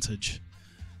advantage.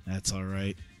 That's all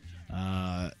right.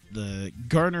 The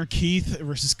Garner Keith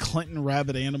versus Clinton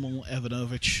Rabbit Animal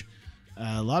Evanovich.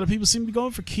 A lot of people seem to be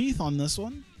going for Keith on this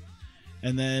one.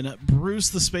 And then Bruce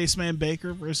the Spaceman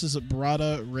Baker versus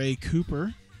Brada Ray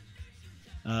Cooper.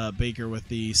 Baker with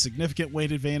the significant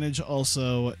weight advantage.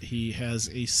 Also, he has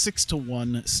a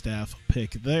 6-1 staff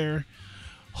pick there.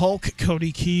 Hulk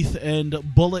Cody Keith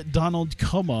and Bullet Donald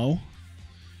Como.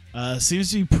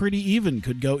 Seems to be pretty even.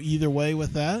 Could go either way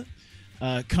with that.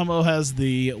 Como has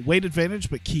the weight advantage,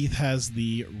 but Keith has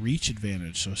the reach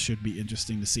advantage. So it should be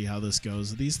interesting to see how this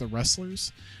goes. Are these the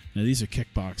wrestlers? No, these are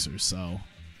kickboxers, so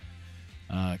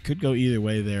could go either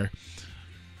way there.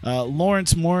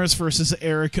 Lawrence Morris versus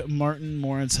Eric Martin.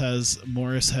 Morris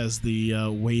has the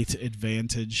weight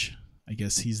advantage. I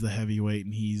guess he's the heavyweight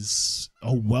and he's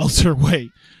a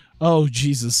welterweight. Oh,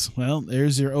 Jesus. Well,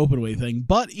 there's your open weight thing.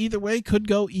 But either way, could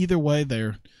go either way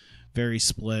there. Very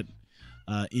split.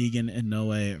 Egan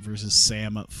Inoue versus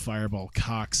Sam Fireball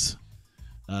Cox.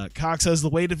 Cox has the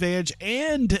weight advantage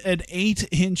and an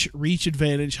 8-inch reach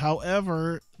advantage.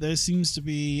 However, there seems to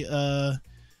be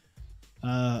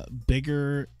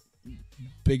bigger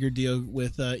deal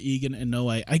with Egan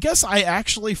Inoue. I guess I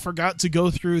actually forgot to go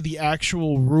through the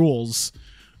actual rules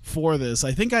for this.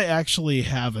 I think I actually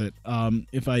have it.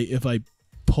 If I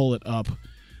pull it up,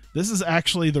 this is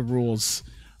actually the rules.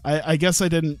 I guess I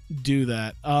didn't do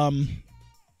that.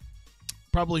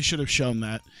 Probably should have shown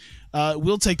that.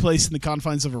 Will take place in the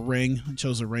confines of a ring. I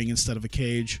chose a ring instead of a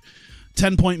cage.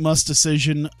 10-point must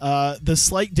decision. The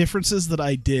slight differences that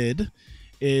I did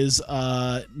is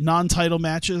non-title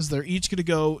matches. They're each going to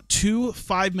go 2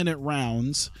 5-minute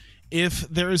rounds. If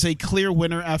there is a clear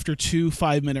winner after 2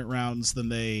 5-minute rounds, then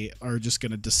they are just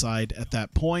going to decide at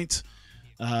that point.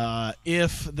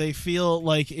 If they feel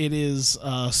like it is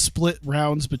split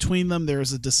rounds between them, there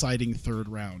is a deciding third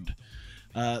round.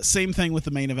 Same thing with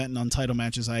the main event and non-title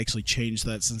matches. I actually changed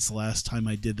that since the last time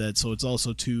I did that, so it's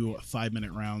also 2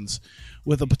 5-minute rounds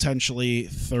with a potentially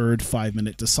third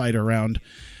 5-minute decider round.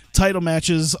 Title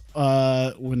matches,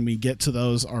 when we get to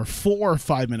those, are 4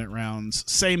 5-minute rounds.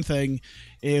 Same thing.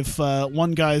 If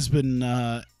one guy's been,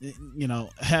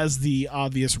 has the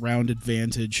obvious round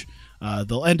advantage,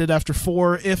 they'll end it after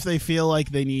 4. If they feel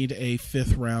like they need a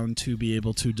 5th round to be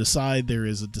able to decide, there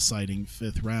is a deciding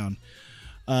 5th round.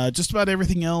 Just about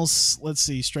everything else, let's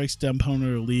see, strikes to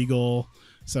opponent are illegal,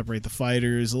 separate the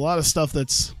fighters, a lot of stuff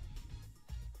that's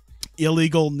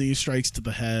illegal, knee strikes to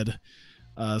the head,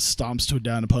 stomps to a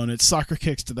down opponent, soccer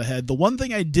kicks to the head. The one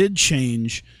thing I did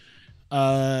change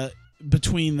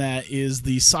between that is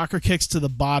the soccer kicks to the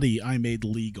body I made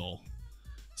legal.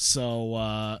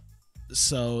 So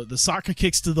the soccer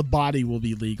kicks to the body will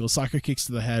be legal. Soccer kicks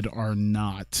to the head are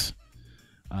not.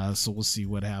 So we'll see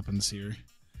what happens here.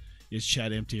 Is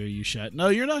chat empty or you chat? No,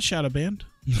 you're not shadow banned.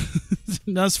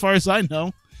 Not as far as I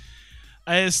know.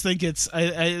 I just think it's.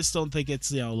 I just don't think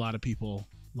it's. A lot of people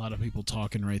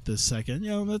talking right this second.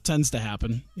 That tends to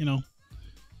happen.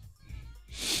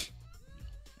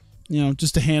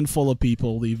 Just a handful of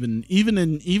people. Even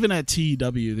at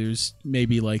TEW, there's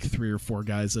maybe like 3 or 4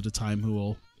 guys at a time who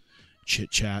will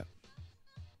chit chat.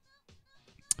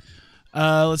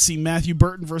 Let's see. Matthew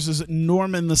Burton versus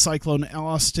Norman the Cyclone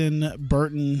Austin.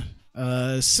 Burton,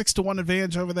 6-1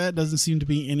 advantage over that. Doesn't seem to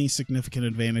be any significant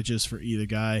advantages for either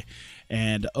guy.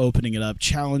 And opening it up,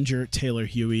 Challenger Taylor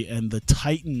Huey and the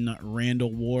Titan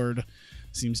Randall Ward.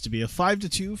 Seems to be a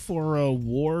 5-2 for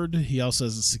Ward. He also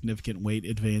has a significant weight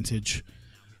advantage.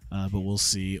 But we'll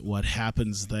see what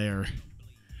happens there.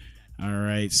 All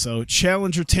right, so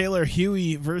Challenger Taylor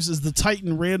Huey versus the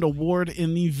Titan Randall Ward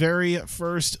in the very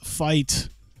first fight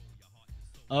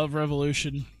of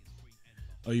Revolution.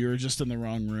 Oh, you were just in the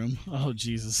wrong room. Oh,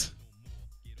 Jesus.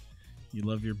 You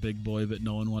love your big boy, but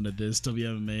no one wanted this.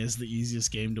 WMMA is the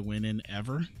easiest game to win in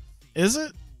ever. Is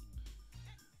it?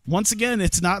 Once again,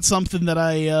 it's not something that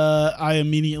I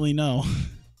immediately know.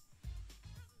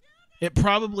 It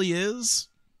probably is.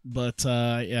 But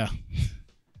yeah,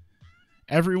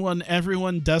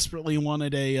 everyone desperately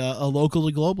wanted a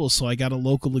locally global, so I got a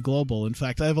locally global. In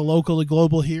fact, I have a locally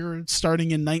global here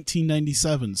starting in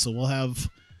 1997. So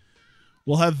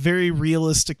we'll have very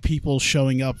realistic people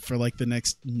showing up for like the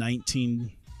next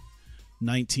 19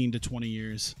 to 20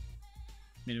 years.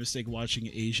 Made a mistake watching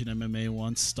Asian MMA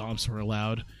once. Stomps were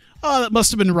allowed. Oh, that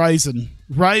must have been Ryzen.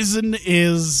 Ryzen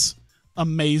is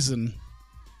amazing.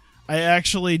 I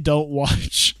actually don't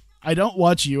watch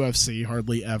UFC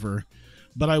hardly ever,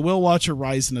 but I will watch a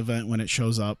Ryzen event when it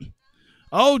shows up.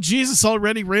 Oh, Jesus,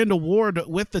 already Randall Ward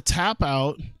with the tap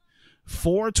out.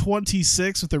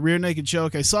 426 with the rear naked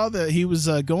choke. I saw that he was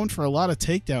going for a lot of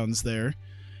takedowns there.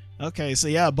 Okay, so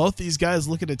yeah, both these guys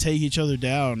looking to take each other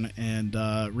down, and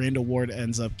Randall Ward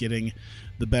ends up getting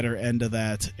the better end of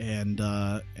that and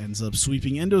ends up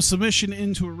sweeping into a submission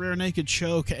into a rear naked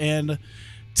choke and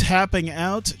tapping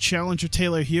out challenger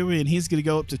Taylor Huey, and he's going to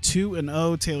go up to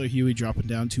 2-0. Taylor Huey dropping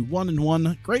down to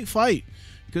 1-1. Great fight.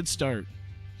 Good start.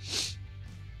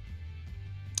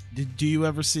 Do you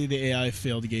ever see the AI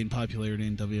fail to gain popularity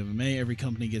in WMMA? Every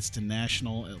company gets to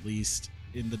national, at least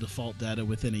in the default data,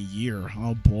 within a year.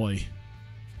 Oh boy.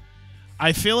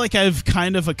 I feel like I've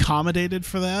kind of accommodated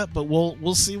for that, but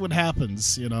we'll see what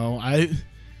happens. You know, I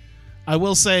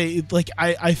will say, like,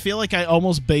 I feel like I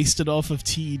almost based it off of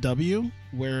TEW,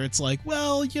 where it's like,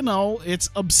 well, you know, it's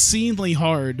obscenely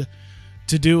hard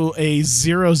to do a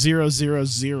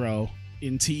 0-0-0-0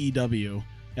 in TEW,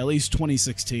 at least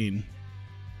 2016.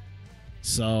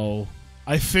 So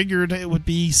I figured it would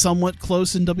be somewhat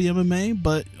close in WMMA,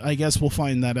 but I guess we'll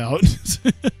find that out.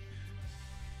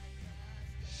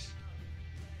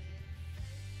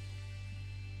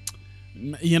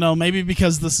 You know, maybe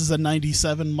because this is a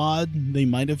 97 mod, they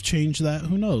might have changed that.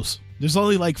 Who knows? There's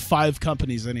only like 5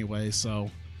 companies anyway,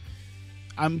 so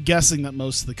I'm guessing that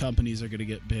most of the companies are going to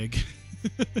get big.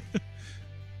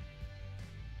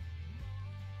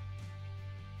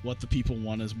 What the people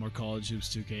want is more College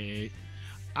Hoops 2K8.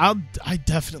 I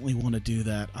definitely want to do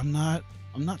that. I'm not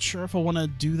sure if I want to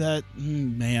do that.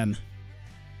 Man.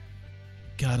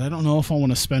 God, I don't know if I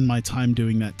want to spend my time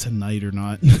doing that tonight or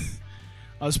not.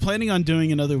 I was planning on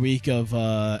doing another week of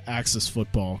Axis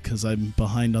football because I'm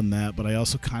behind on that, but I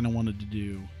also kind of wanted to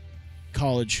do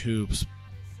College Hoops.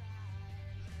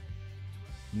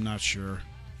 I'm not sure.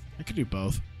 I could do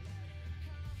both.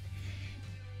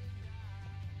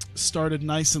 Started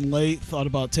nice and late, thought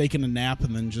about taking a nap,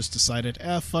 and then just decided,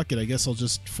 fuck it, I guess I'll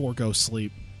just forego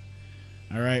sleep.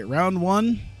 Alright, round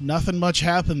 1. Nothing much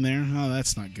happened there. Oh,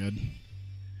 that's not good.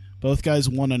 Both guys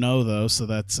 1-0, though, so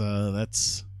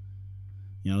that's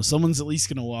you know, someone's at least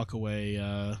going to walk away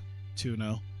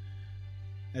 2-0.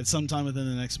 At some time within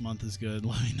the next month is good.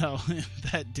 Let me know if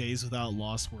that days without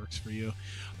loss works for you.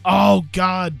 Oh,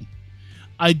 God.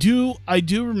 I do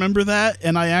remember that,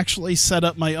 and I actually set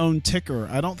up my own ticker.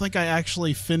 I don't think I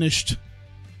actually finished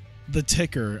the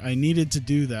ticker. I needed to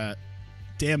do that.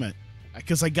 Damn it.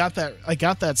 Because I got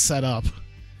that set up.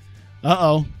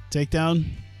 Uh-oh.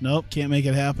 Takedown? Nope, can't make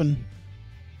it happen.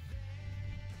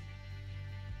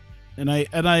 And I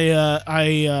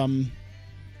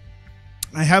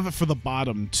have it for the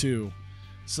bottom too,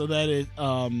 so that it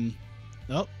oh,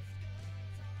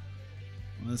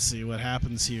 let's see what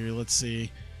happens here. Let's see,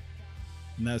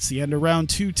 and that's the end of round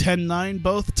 2. 10-9,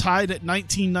 both tied at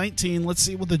 19-19. Let's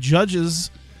see what the judges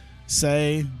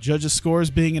say. Judges' scores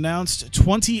being announced: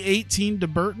 2018 to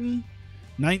Burton,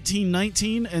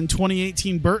 19-19, and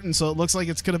 2018 Burton. So it looks like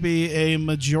it's going to be a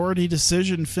majority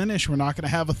decision finish. We're not going to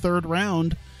have a third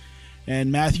round.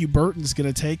 And Matthew Burton's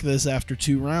going to take this after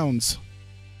 2 rounds.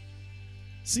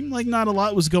 Seemed like not a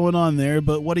lot was going on there,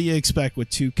 but what do you expect with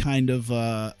 2 kind of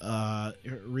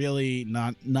really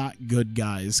not good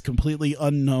guys, completely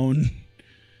unknown?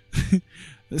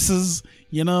 This is,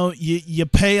 you know, you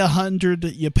pay them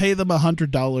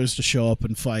 $100 to show up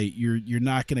and fight. You're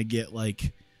not going to get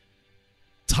like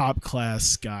top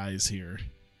class guys here.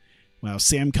 Wow,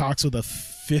 Sam Cox with a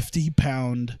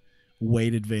 50-pound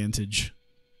weight advantage.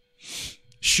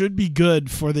 Should be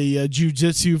good for the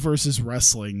jiu-jitsu versus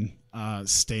wrestling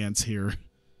stance here.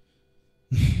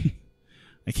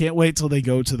 I can't wait till they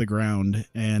go to the ground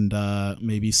and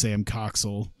maybe Sam Cox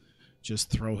will just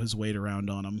throw his weight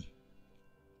around on him.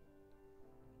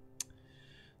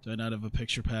 Do I not have a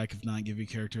picture pack? If not, give your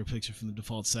character a picture from the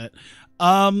default set.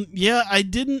 Yeah, I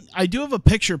didn't. I do have a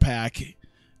picture pack,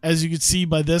 as you can see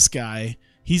by this guy.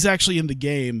 He's actually in the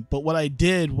game, but what I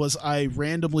did was I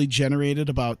randomly generated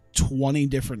about 20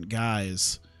 different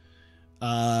guys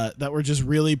that were just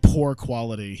really poor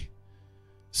quality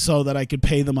so that I could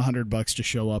pay them $100 to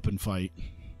show up and fight.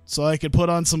 So I could put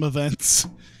on some events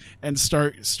and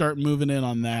start moving in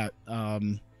on that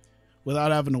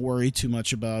without having to worry too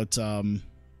much about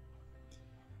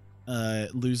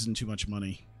losing too much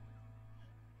money.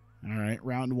 All right,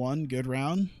 round 1, good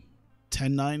round.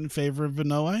 10-9 in favor of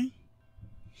Vinoy.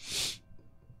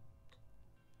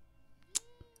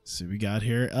 See what we got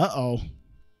here. Uh-oh.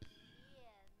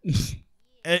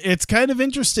 It's kind of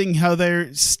interesting how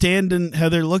they're standing, how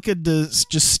they're looking to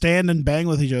just stand and bang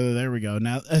with each other. There we go.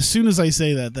 Now, as soon as I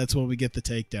say that, that's when we get the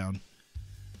takedown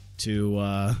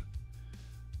to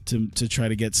try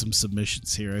to get some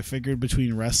submissions here. I figured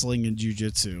between wrestling and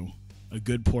jiu-jitsu, a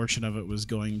good portion of it was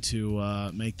going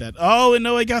to make that. Oh,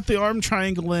 Inoue got the arm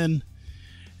triangle in.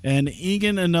 And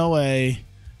Egan Inoue,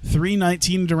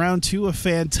 3:19 to round 2, a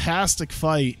fantastic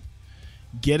fight.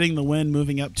 Getting the win,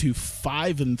 moving up to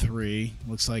 5-3.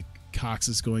 Looks like Cox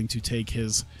is going to take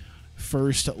his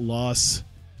first loss.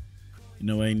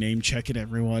 Inoue name checking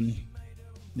everyone.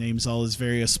 Names all his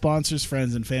various sponsors,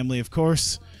 friends, and family, of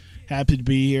course. Happy to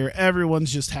be here.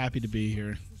 Everyone's just happy to be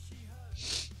here.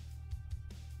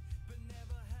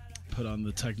 Put on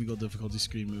the technical difficulty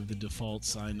screen, move the default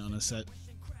sign on a set.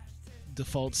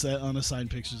 Default set, unassign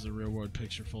pictures, a real world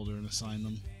picture folder, and assign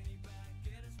them.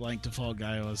 Blank default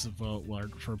guy has a vote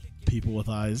for people with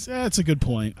eyes. Yeah, that's a good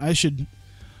point. I could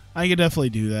definitely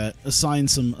do that. Assign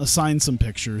some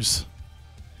pictures.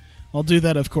 I'll do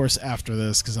that, of course, after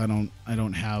this because I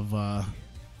don't have.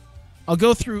 I'll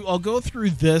go through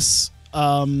this.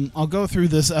 I'll go through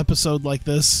this episode like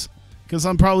this because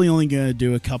I'm probably only gonna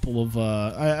do a couple of.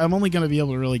 I'm only gonna be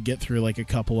able to really get through like a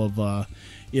couple of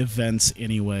events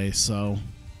anyway. So.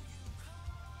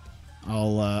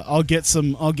 I'll get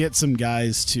some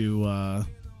guys to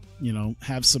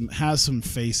have some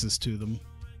faces to them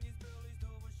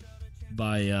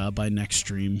by next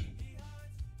stream.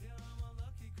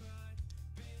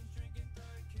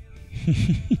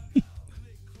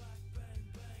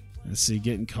 Let's see,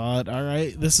 getting caught. All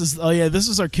right, this is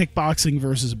our kickboxing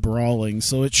versus brawling,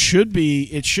 so it should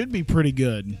be pretty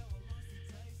good.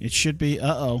 It should be.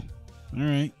 All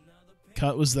right,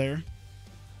 cut was there.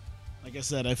 Like I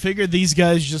said, I figured these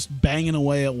guys just banging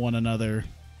away at one another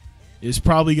is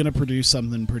probably going to produce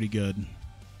something pretty good.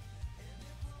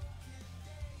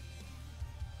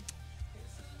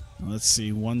 Let's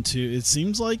see, 1, 2. It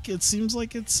seems like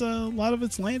it's a lot of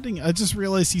it's landing. I just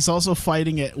realized he's also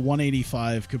fighting at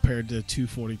 185 compared to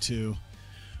 242.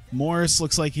 Morris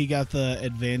looks like he got the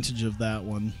advantage of that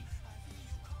one.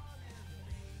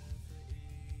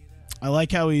 I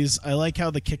like how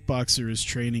the kickboxer is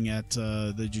training at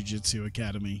the Jiu-Jitsu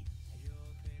Academy.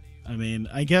 I mean,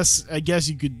 I guess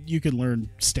you could learn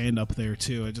stand up there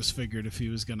too. I just figured if he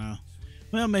was gonna,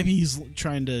 well, maybe he's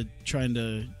trying to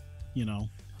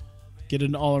get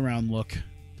an all-around look.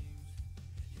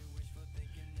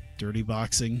 Dirty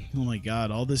boxing. Oh my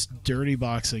God, all this dirty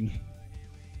boxing.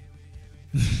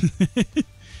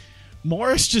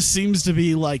 Morris just seems to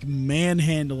be like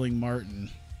manhandling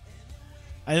Martin.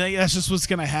 I think that's just what's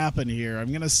going to happen here. I'm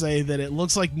going to say that it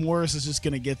looks like Morris is just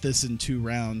going to get this in 2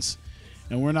 rounds.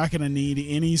 And we're not going to need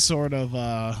any sort of...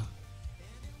 I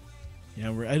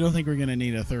don't think we're going to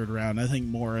need a 3rd round. I think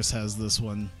Morris has this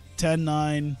one.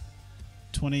 10-9,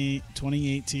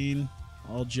 2018.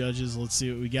 All judges. Let's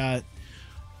see what we got.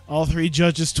 All 3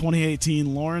 judges,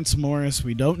 2018. Lawrence Morris.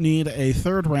 We don't need a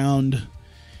 3rd round.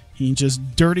 He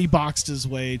just dirty boxed his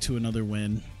way to another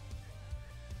win.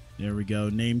 There we go.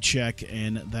 Name check,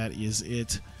 and that is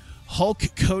it. Hulk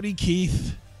Cody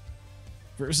Keith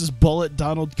versus Bullet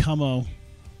Donald Kumo.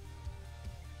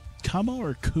 Kumo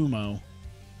or Kumo?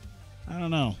 I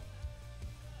don't know.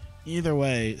 Either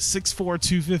way, 6'4",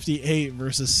 258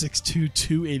 versus 6'2",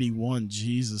 281.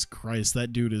 Jesus Christ,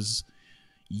 that dude is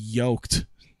yoked.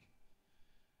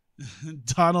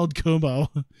 Donald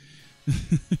Kumo.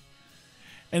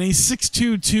 And he's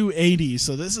 6'2", 280,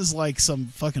 so this is like some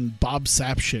fucking Bob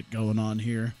Sapp shit going on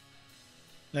here.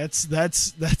 That's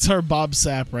our Bob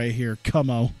Sapp right here,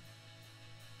 Kumo.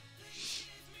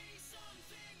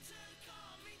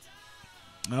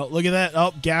 Oh, look at that.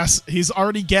 Oh, gas. He's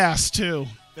already gassed, too.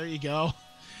 There you go.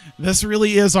 This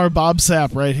really is our Bob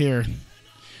Sapp right here.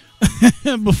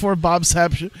 Before Bob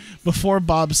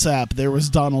Sapp, there was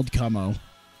Donald Kumo.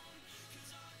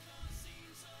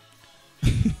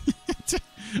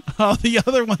 Oh, the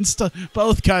other one's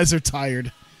both guys are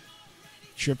tired.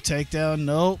 Trip takedown,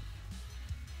 nope.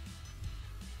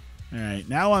 All right,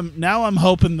 now I'm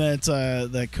hoping that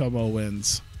that Kumo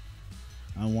wins.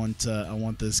 I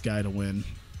want this guy to win.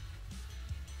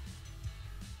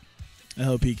 I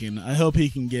hope he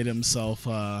can get himself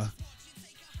a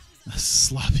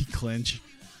sloppy clinch.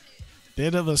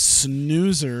 Bit of a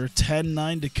snoozer,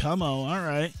 10-9 to Kumo. All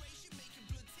right.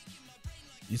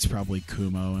 It's probably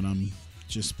Kumo, and I'm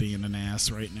just being an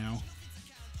ass right now.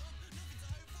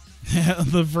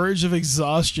 The verge of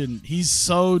exhaustion. He's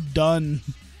so done.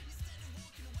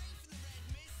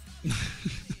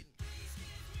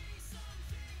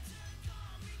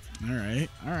 All right,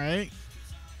 all right.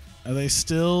 Are they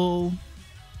still...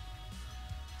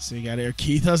 So you got here.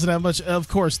 Keith doesn't have much. Of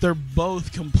course, they're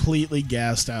both completely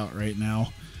gassed out right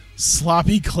now.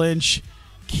 Sloppy clinch.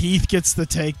 Keith gets the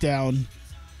takedown.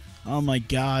 Oh my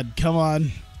God. Come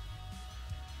on.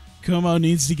 Kumo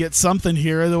needs to get something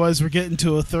here. Otherwise, we're getting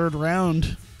to a third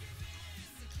round.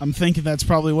 I'm thinking that's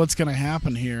probably what's going to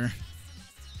happen here.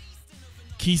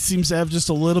 Keith seems to have just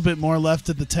a little bit more left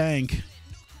of the tank.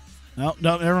 No,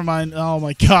 no, never mind. Oh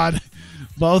my God.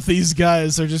 Both these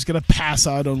guys are just going to pass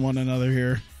out on one another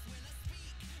here.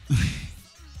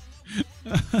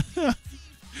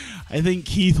 I think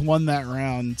Keith won that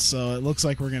round, so it looks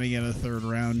like we're going to get a third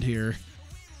round here.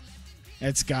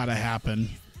 It's got to happen.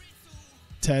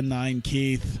 10-9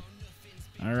 Keith.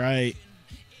 All right.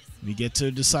 We get to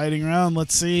a deciding round.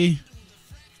 Let's see.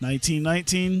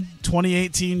 19-19.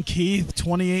 2018 Keith.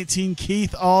 2018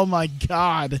 Keith. Oh, my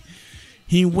God.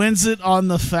 He wins it on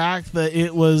the fact that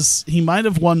it was... He might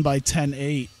have won by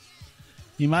 10-8.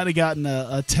 He might have gotten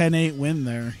a 10-8 win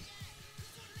there.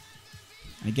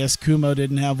 I guess Kumo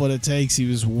didn't have what it takes. He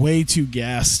was way too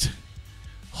gassed.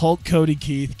 Hulk Cody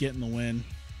Keith getting the win.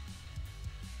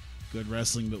 Good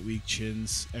wrestling, but weak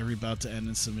chins. Every bout to end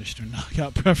in submission or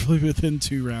knockout, preferably within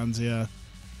 2 rounds, yeah.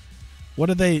 What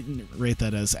do they rate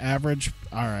that as? Average?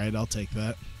 All right, I'll take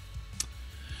that.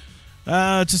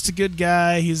 Just a good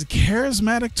guy. He's a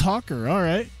charismatic talker. All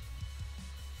right.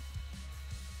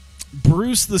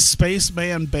 Bruce the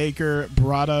Spaceman Baker,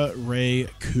 Brada Ray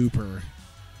Cooper.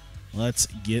 Let's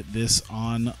get this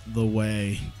on the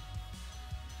way.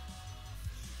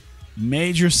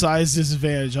 Major size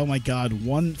disadvantage. Oh my God.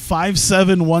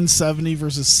 5'7", 170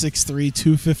 versus 6'3",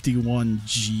 251.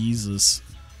 Jesus.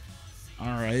 All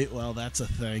right. Well, that's a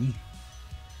thing.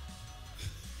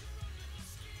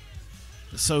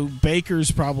 So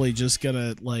Baker's probably just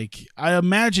gonna, like, I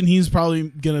imagine he's probably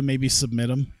gonna maybe submit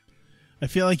him. I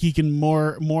feel like he can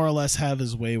more or less have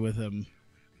his way with him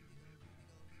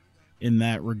in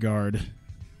that regard.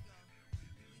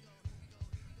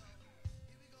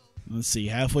 Let's see,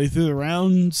 halfway through the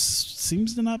rounds,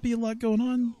 seems to not be a lot going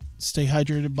on. Stay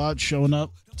hydrated bot showing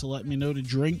up to let me know to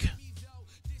drink.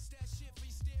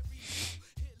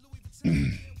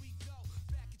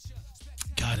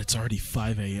 God, it's already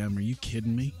 5 a.m. Are you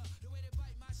kidding me?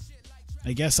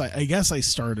 I guess I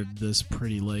started this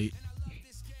pretty late.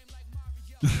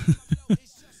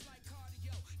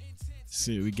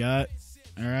 See what we got.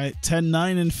 All right,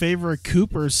 10-9 in favor of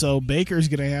Cooper. So Baker's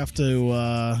gonna have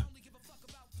to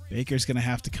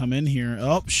come in here.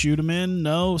 Oh, shoot him in.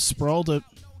 No, sprawled it.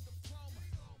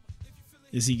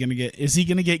 Is he gonna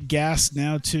get gassed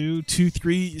now too?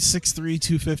 2-3, 6'3",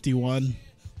 251.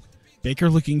 Baker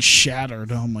looking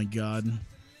shattered. Oh my God.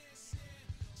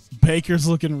 Baker's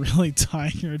looking really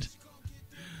tired.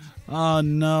 Oh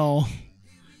no.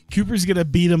 Cooper's gonna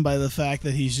beat him by the fact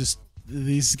that he's just,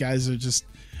 these guys are just,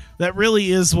 that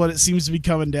really is what it seems to be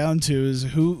coming down to, is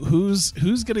who's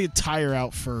gonna tire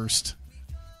out first.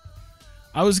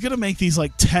 I was gonna make these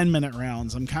like 10-minute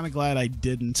rounds. I'm kind of glad I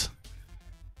didn't.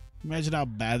 Imagine how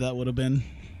bad that would have been.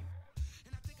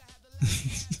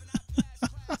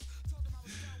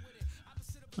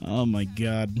 Oh my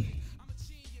God.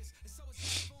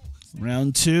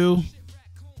 Round 2.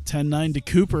 10-9 to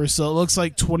Cooper. So it looks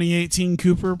like 2018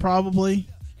 Cooper probably.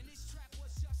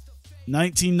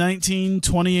 1919,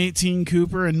 2018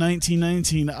 Cooper, and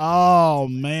 1919. Oh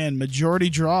man, majority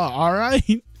draw. All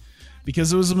right.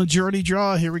 Because it was a majority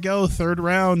draw. Here we go. Third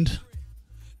round.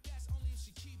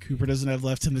 Cooper doesn't have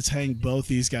left in the tank. Both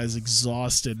these guys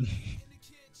exhausted.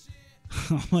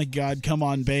 Oh my God. Come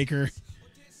on, Baker.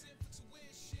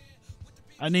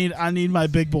 I need my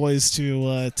big boys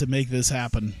to make this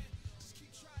happen.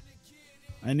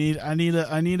 I need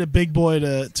a big boy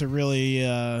to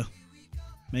really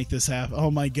make this happen.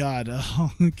 Oh my God.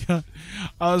 Oh my God.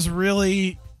 I was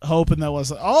really hoping that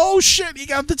wasn't. Oh shit, he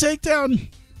got the takedown.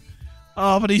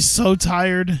 Oh, but he's so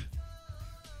tired.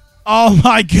 Oh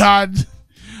my God.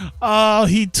 Oh,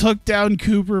 he took down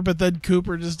Cooper, but then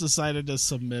Cooper just decided to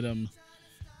submit him.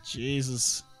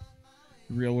 Jesus.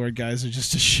 Real World guys are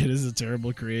just as shit as the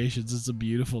Terrible Creations. It's a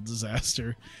beautiful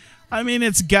disaster. I mean,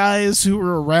 it's guys who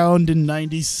were around in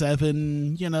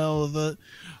 97. You know, the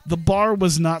bar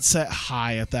was not set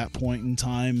high at that point in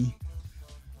time.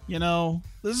 You know,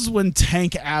 this is when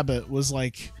Tank Abbott was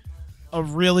like a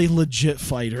really legit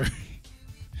fighter.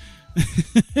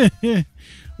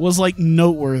 Was like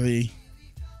noteworthy.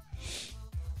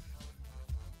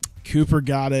 Cooper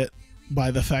got it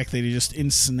by the fact that he just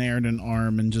ensnared an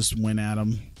arm and just went at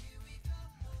him.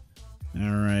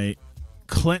 All right.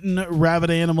 Clinton, Rabbit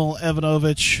Animal,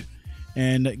 Evanovich,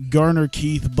 and Garner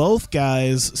Keith, both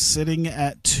guys sitting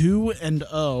at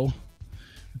 2-0.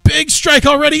 Big strike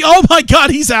already. Oh, my God,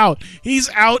 he's out. He's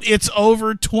out. It's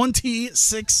over.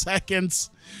 26 seconds.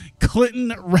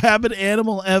 Clinton, Rabbit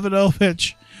Animal,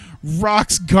 Evanovich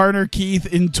rocks Garner Keith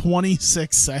in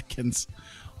 26 seconds.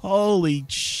 Holy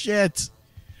shit.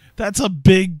 That's a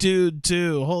big dude,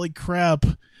 too. Holy crap.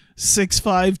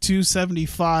 6'5",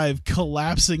 275,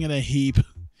 collapsing in a heap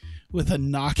with a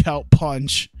knockout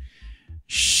punch.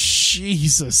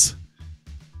 Jesus.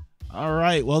 All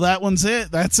right. Well, that one's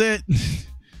it. That's it.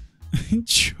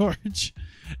 George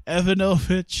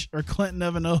Evanovich, or Clinton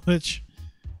Evanovich,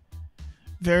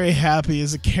 very happy.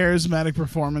 It's a charismatic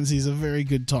performance. He's a very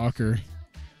good talker.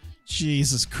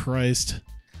 Jesus Christ.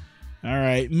 All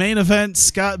right. Main event,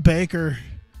 Scott Baker,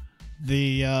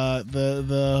 the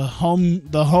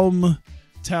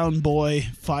hometown boy,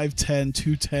 5'10",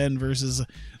 210 versus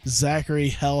Zachary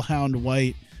Hellhound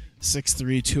White,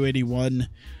 6'3", 281.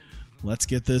 Let's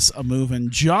get this a moving.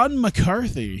 John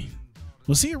McCarthy.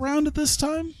 Was he around at this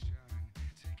time?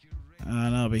 I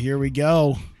don't know, but here we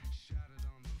go.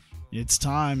 It's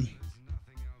time.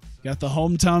 Got the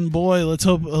hometown boy. Let's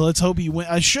hope he win.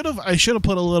 I should have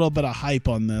put a little bit of hype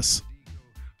on this.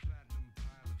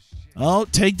 Oh,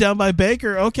 takedown by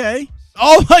Baker. Okay.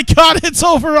 Oh my God, it's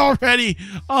over already.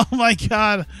 Oh my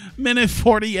God. Minute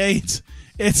 48.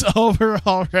 It's over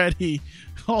already.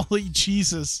 Holy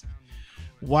Jesus.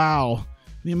 Wow.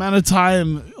 The amount of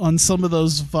time on some of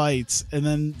those fights, and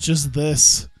then just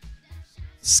this.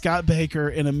 Scott Baker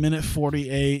in a minute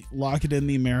 48, lock it in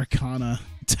the Americana,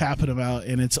 tapping him out,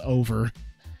 and it's over.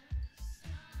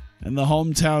 And the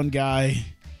hometown guy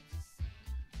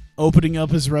opening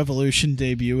up his Revolution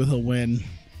debut with a win.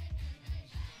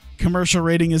 Commercial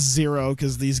rating is 0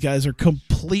 because these guys are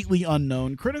completely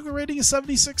unknown. Critical rating is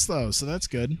 76 though, so that's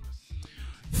good.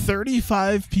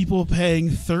 35 people paying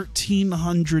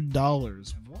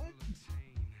 $1,300. What?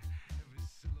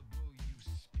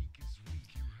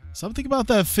 Something about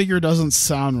that figure doesn't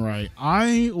sound right.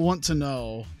 I want to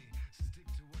know.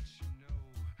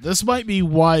 This might be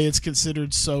why it's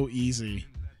considered so easy.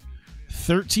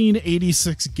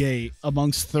 1386 gate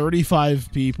amongst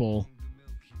 35 people.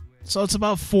 So it's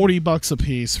about $40 a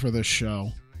piece for this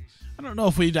show. I don't know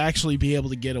if we'd actually be able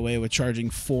to get away with charging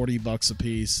 $40 a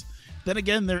piece. Then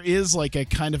again, there is like a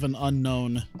kind of an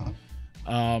unknown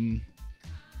MMA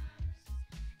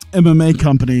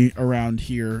company around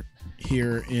here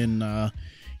in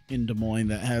Des Moines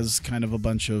that has kind of a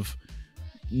bunch of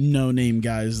no-name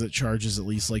guys that charges at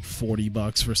least like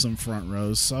 $40 for some front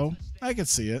rows. So I could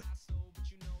see it.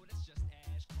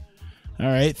 All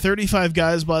right, 35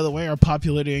 guys, by the way, our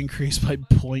popularity increased by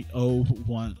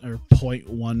 0.01 or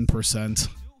 0.1%.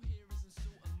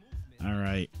 All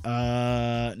right.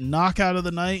 Knockout of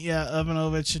the night. Yeah,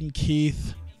 Evanovich and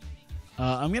Keith.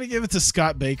 I'm going to give it to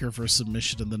Scott Baker for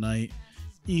submission of the night.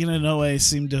 Ian Inoue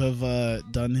seemed to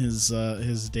have done his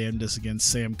damnedest against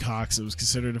Sam Cox. It was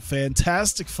considered a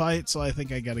fantastic fight, so I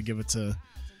think I got to give it to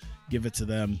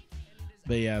them.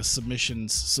 But yeah, submission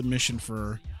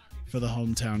for the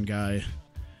hometown guy.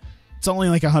 It's only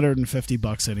like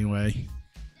 $150 anyway.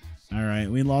 All right,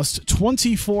 we lost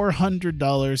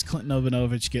 $2,400. Clinton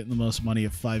Evanovich getting the most money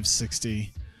at $560.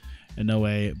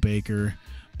 Inoue, Baker.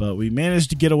 But we managed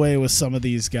to get away with some of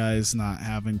these guys not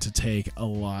having to take a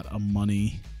lot of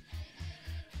money.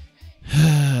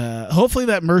 Hopefully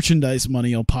that merchandise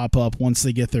money will pop up once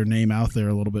they get their name out there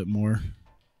a little bit more.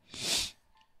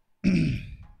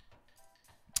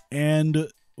 And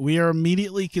we are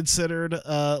immediately considered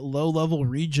low-level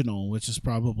regional, which is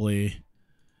probably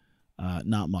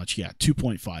not much. Yeah,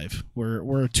 2.5.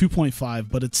 We're a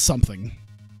 2.5, but it's something.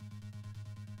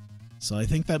 So I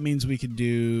think that means we could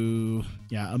do,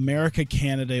 yeah, America,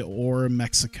 Canada, or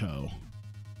Mexico.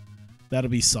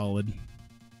 That'll be solid.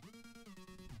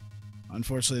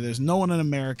 Unfortunately, there's no one in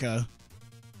America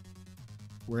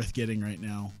worth getting right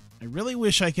now. I really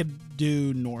wish I could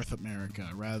do North America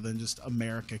rather than just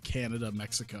America, Canada,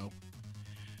 Mexico.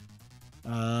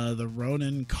 The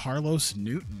Ronin, Carlos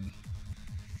Newton.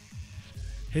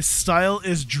 His style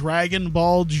is Dragon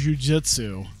Ball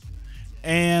Jiu-Jitsu.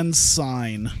 And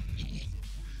sign.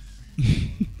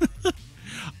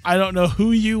 I don't know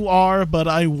who you are, but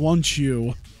I want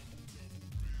you.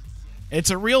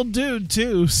 It's a real dude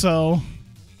too, so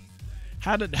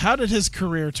how did his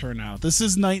career turn out? This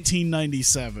is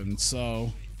 1997,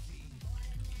 so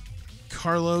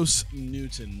Carlos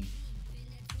Newton.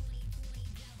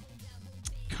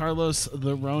 Carlos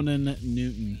the Ronin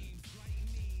Newton.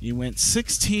 He went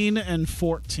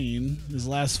 16-14. His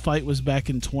last fight was back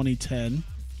in 2010.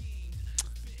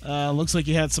 Looks like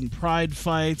he had some Pride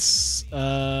fights,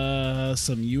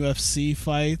 some UFC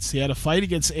fights. He had a fight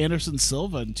against Anderson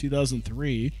Silva in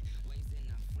 2003.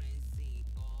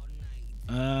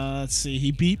 Let's see.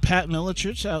 He beat Pat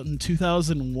Miletich out in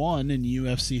 2001 in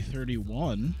UFC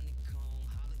 31.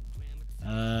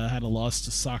 Had a loss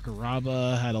to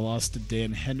Sakuraba. Had a loss to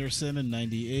Dan Henderson in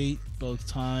 98, both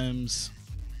times.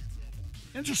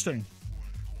 Interesting.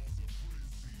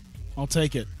 I'll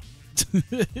take it.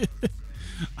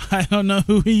 I don't know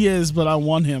who he is, but I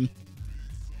want him.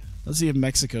 Let's see if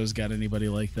Mexico's got anybody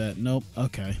like that. Nope.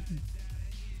 Okay.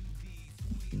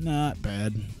 Not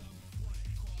bad.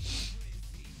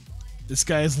 This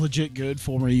guy is legit good,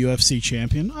 former UFC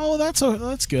champion. Oh,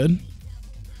 that's good.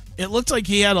 It looked like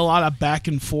he had a lot of back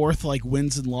and forth, like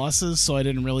wins and losses, so I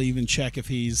didn't really even check if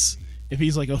he's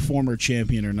like a former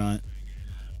champion or not.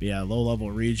 But yeah,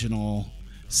 low-level regional.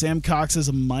 Sam Cox has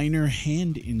a minor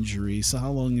hand injury, so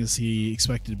how long is he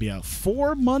expected to be out?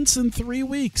 4 months and 3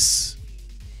 weeks.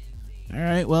 All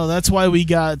right, well, that's why we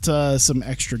got some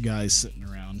extra guys sitting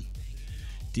around.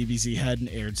 DBZ hadn't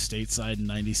aired stateside in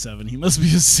 97. He must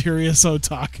be a serious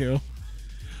otaku.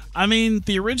 I mean,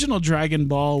 the original Dragon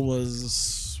Ball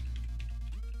was...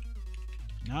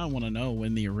 I want to know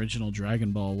when the original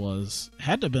Dragon Ball was. It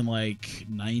had to have been like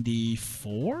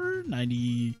 94?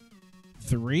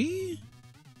 93?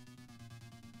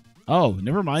 Oh,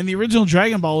 never mind. The original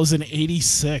Dragon Ball was in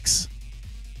 86.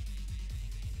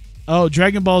 Oh,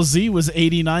 Dragon Ball Z was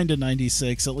 89 to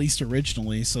 96, at least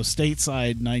originally. So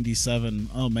stateside 97.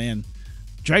 Oh, man.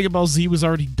 Dragon Ball Z was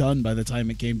already done by the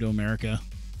time it came to America.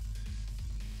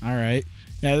 All right.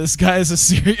 Yeah, this guy is a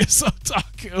serious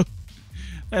otaku.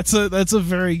 That's a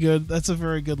very good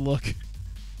look.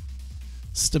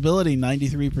 Stability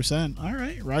 93%. All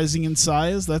right. Rising in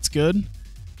size. That's good.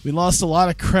 We lost a lot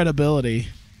of credibility.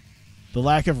 The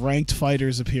lack of ranked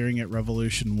fighters appearing at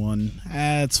Revolution 1.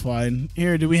 That's fine.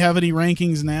 Here, do we have any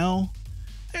rankings now?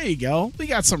 There you go. We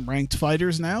got some ranked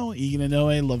fighters now. Egan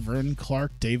Inoue, Laverne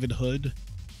Clark, David Hood.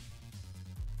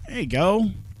 There you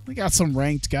go. We got some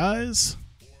ranked guys.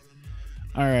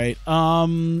 All right.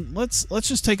 Let's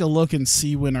just take a look and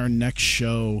see when our next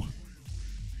show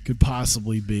could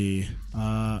possibly be.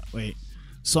 Wait.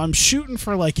 So I'm shooting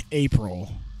for like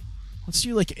April. Let's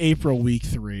do like April week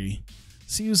 3.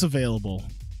 See who's available.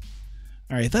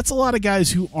 All right, that's a lot of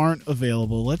guys who aren't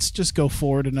available. Let's just go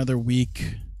forward another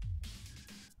week.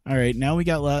 All right, now we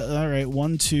got, all right,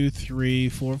 1, 2, 3,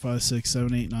 4, 5, 6,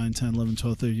 7, 8, 9, 10, 11,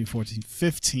 12, 13, 14,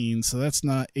 15. So that's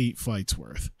not 8 fights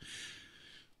worth.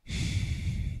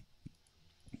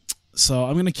 So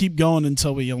I'm going to keep going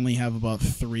until we only have about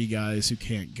 3 guys who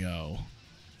can't go.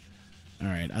 All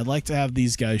right, I'd like to have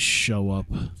these guys show up.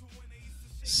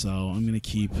 So I'm gonna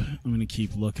keep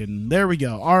looking. There we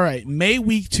go. All right, May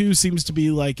week 2 seems to be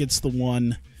like it's the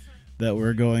one that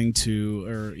we're going to,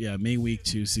 or yeah, May week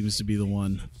 2 seems to be the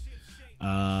one.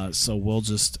 So we'll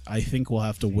just, I think we'll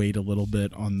have to wait a little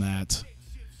bit on that,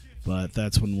 but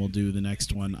that's when we'll do the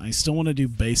next one. I still want to do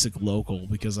basic local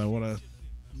because I want to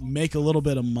make a little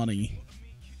bit of money,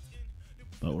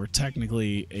 but we're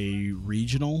technically a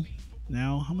regional.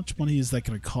 Now, how much money is that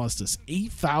going to cost us?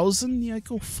 8,000? Yeah,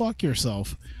 go fuck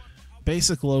yourself.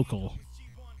 Basic local.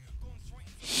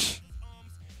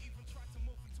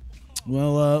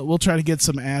 Well, we'll try to get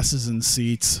some asses in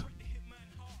seats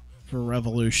for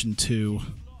Revolution 2.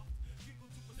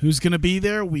 Who's going to be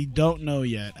there? We don't know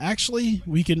yet. Actually,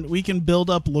 we can build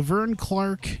up Laverne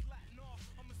Clark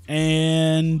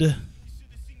and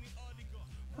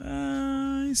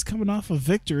he's coming off a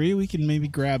victory. We can maybe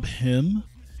grab him.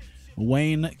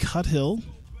 Wayne Cuthill.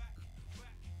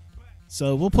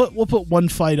 So we'll put one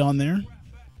fight on there.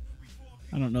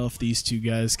 I don't know if these 2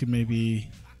 guys can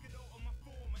maybe.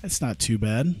 That's not too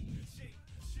bad.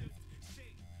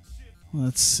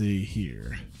 Let's see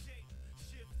here.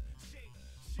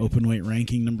 Open weight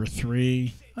ranking number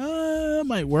 3.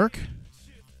 Might work.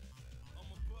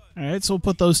 All right, so we'll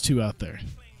put those 2 out there.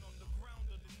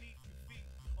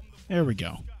 There we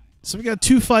go. So we got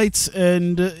 2 fights,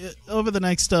 and over the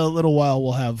next little while,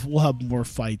 we'll have more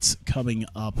fights coming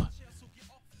up.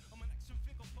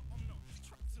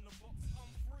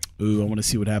 Ooh, I want to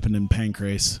see what happened in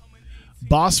Pancrase.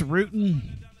 Boss Rutan,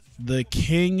 the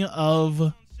king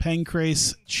of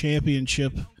Pancrase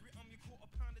Championship.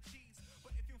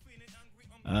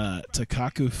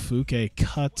 Takaku Fuke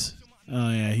cut.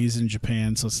 Oh yeah, he's in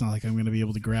Japan, so it's not like I'm going to be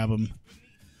able to grab him.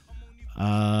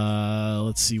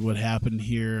 Let's see what happened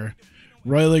here.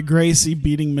 Royler Gracie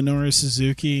beating Minoru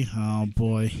Suzuki. Oh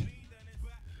boy.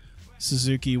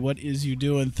 Suzuki, what is you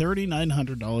doing?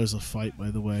 $3,900 a fight, by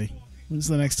the way. When's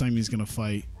the next time he's going to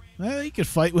fight? He could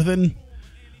fight within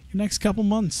the next couple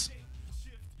months.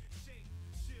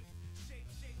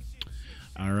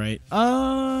 All right.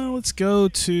 Let's go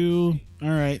to... All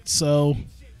right, so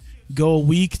go a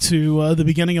week to the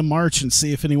beginning of March and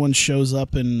see if anyone shows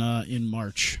up in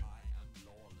March.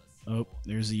 Oh,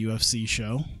 there's a UFC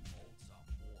show.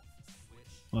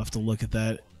 We'll have to look at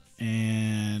that.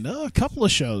 And a couple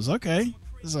of shows. Okay.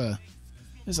 There's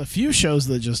a few shows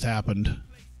that just happened.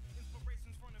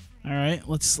 All right,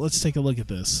 let's take a look at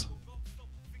this.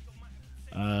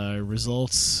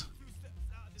 Results.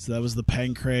 So that was the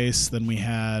Pancrase. Then we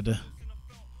had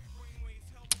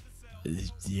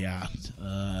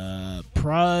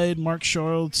Pride, Mark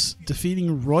Schultz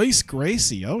defeating Royce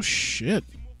Gracie. Oh shit.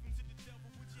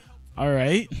 All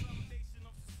right.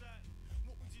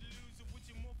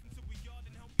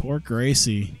 Poor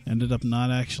Gracie ended up not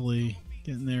actually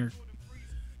getting there.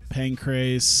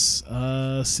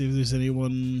 Pancrase. See if there's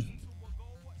anyone.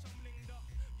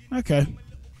 Okay.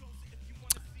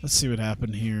 Let's see what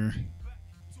happened here.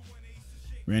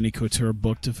 Randy Couture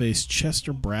booked to face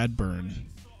Chester Bradburn.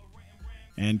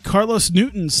 And Carlos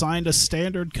Newton signed a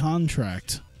standard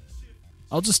contract.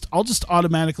 I'll just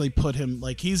automatically put him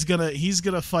like he's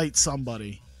gonna fight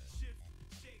somebody.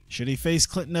 Should he face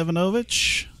Clinton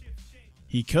Evanovich?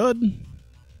 He could.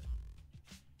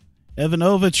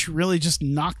 Evanovich really just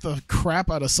knocked the crap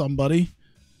out of somebody.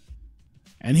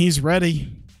 And he's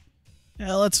ready.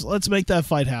 Yeah, let's make that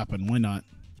fight happen. Why not?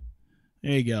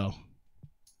 There you go.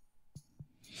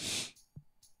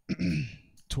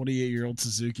 28-year-old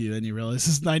Suzuki, then you realize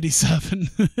it's 97.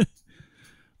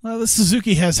 Well, the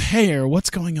Suzuki has hair. What's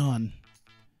going on?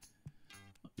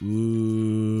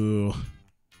 Ooh.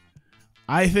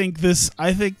 I think this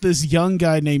young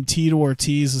guy named Tito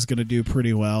Ortiz is going to do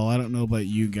pretty well. I don't know about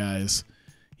you guys.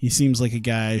 He seems like a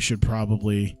guy I should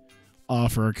probably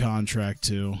offer a contract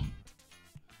to.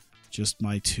 Just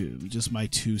my 2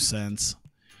 cents.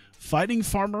 Fighting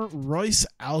Farmer Royce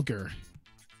Alger.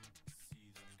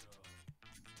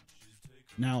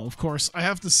 Now, of course, I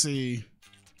have to see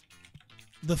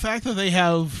the fact that they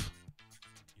have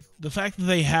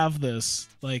this,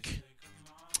 like,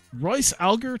 Royce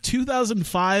Alger,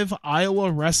 2005 Iowa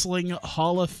Wrestling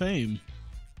Hall of Fame.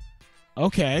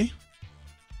 Okay.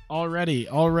 Already,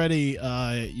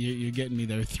 you're getting me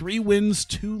there. 3 wins,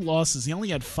 2 losses. He only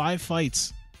had 5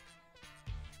 fights.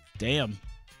 Damn.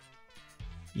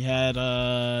 You had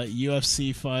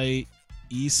UFC fight,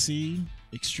 EC,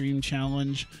 Extreme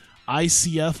Challenge,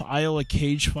 ICF Iowa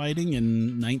Cage Fighting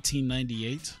in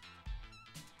 1998.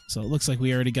 So it looks like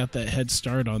we already got that head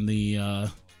start on the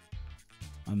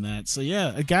on that. So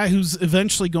yeah, a guy who's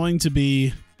eventually going to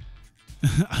be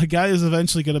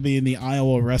in the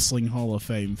Iowa Wrestling Hall of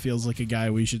Fame. Feels like a guy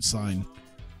we should sign.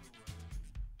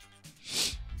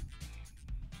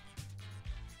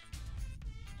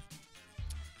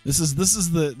 This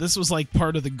was like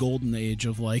part of the golden age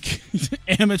of like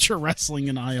amateur wrestling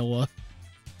in Iowa.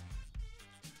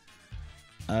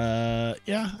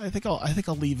 Yeah, I think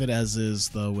I'll leave it as is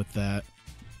though with that.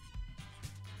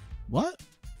 What?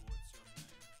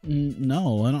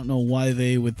 No, I don't know why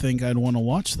they would think I'd want to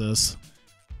watch this.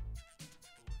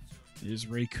 There's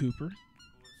Ray Cooper.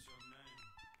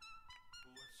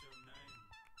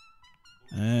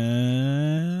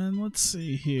 And let's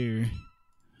see here.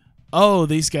 Oh,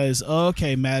 these guys.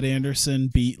 Okay, Matt Anderson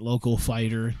beat local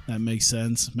fighter. That makes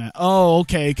sense. Matt. Oh,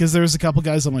 okay, because there's a couple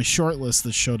guys on my short list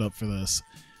that showed up for this.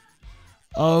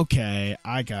 Okay,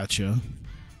 I gotcha.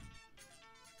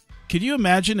 Could you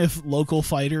imagine if a local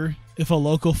fighter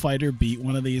beat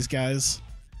one of these guys?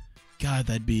 God,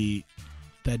 that'd be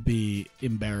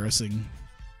embarrassing.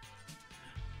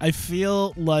 I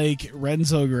feel like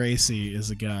Renzo Gracie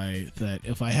is a guy that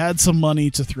if I had some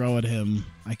money to throw at him,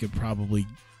 I could probably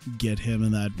get him,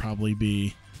 and that'd probably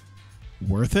be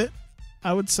worth it,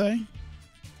 I would say.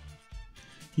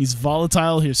 He's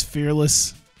volatile. He's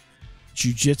fearless.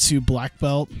 Jiu-Jitsu black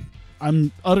belt.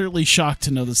 I'm utterly shocked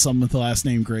to know that someone with the last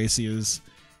name Gracie is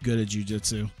good at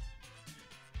Jiu-Jitsu.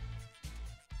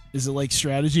 Is it like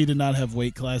strategy to not have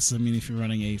weight classes? I mean, if you're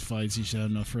running 8 fights, you should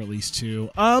have enough for at least 2.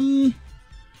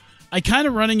 I kind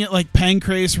of running it like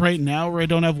Pancrase right now where I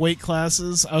don't have weight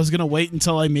classes. I was going to wait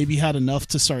until I maybe had enough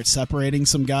to start separating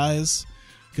some guys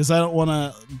because I don't want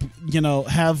to,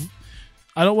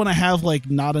 have like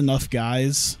not enough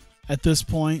guys at this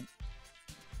point.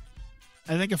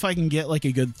 I think if I can get like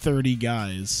a good 30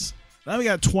 guys, now we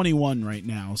got 21 right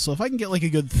now. So if I can get like a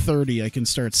good 30, I can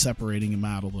start separating them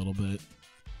out a little bit.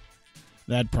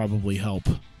 That'd probably help.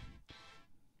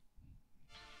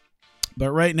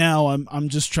 But right now, I'm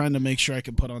just trying to make sure I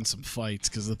can put on some fights,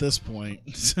 because at this point,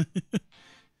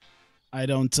 I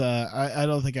don't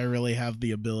think I really have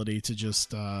the ability to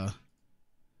just kind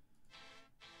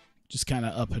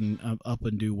of up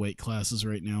and do weight classes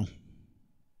right now.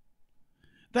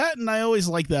 That, and I always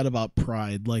like that about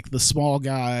Pride, like the small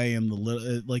guy and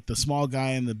the small guy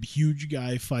and the huge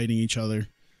guy fighting each other.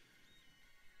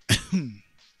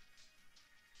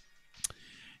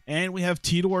 And we have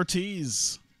Tito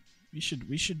Ortiz. We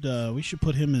should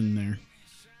put him in there.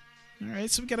 All right,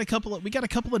 so we got a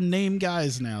couple of name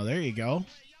guys now. There you go.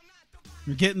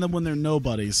 We're getting them when they're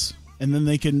nobodies, and then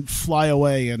they can fly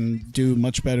away and do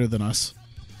much better than us.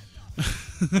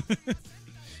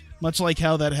 Much like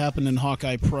how that happened in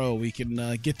Hawkeye Pro, we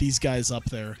can get these guys up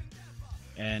there,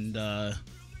 and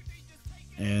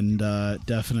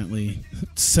definitely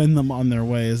send them on their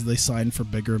way as they sign for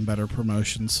bigger and better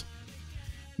promotions.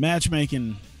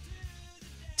 Matchmaking.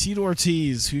 Tito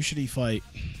Ortiz, who should he fight?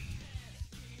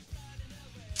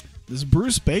 This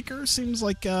Bruce Baker seems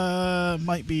like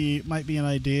might be an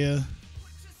idea.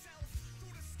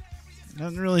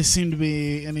 Doesn't really seem to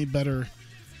be any better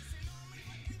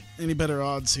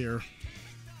odds here.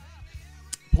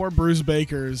 Poor Bruce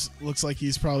Baker's looks like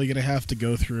he's probably gonna have to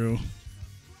go through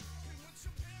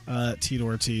Tito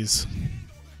Ortiz.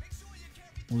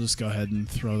 We'll just go ahead and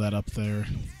throw that up there.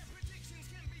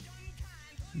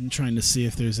 I'm trying to see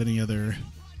if there's any other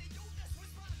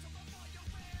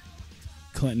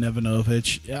Clinton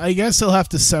Ivanovich. I guess he'll have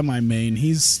to semi-main.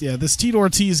 This Tito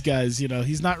Ortiz guy's,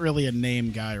 he's not really a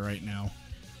name guy right now.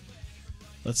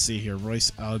 Let's see here.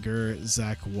 Royce Alger,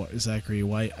 Zachary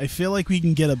White. I feel like we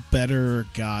can get a better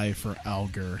guy for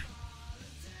Alger.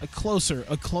 A closer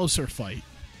fight.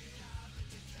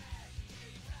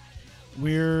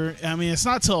 It's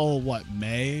not till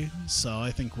May, so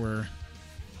I think we're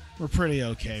pretty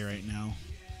okay right now.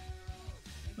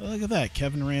 Oh, look at that,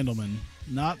 Kevin Randleman,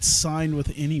 not signed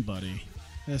with anybody.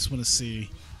 I just want to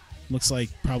see. Looks like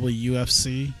probably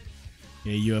UFC.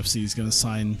 Yeah, UFC is going to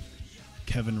sign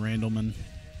Kevin Randleman.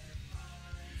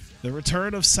 The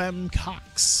return of Sam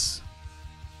Cox.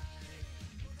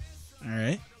 All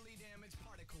right.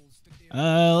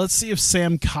 Let's see if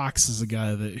Sam Cox is a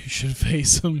guy that should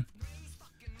face him.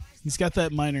 He's got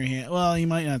that minor hand. Well, he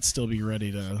might not still be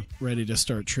ready to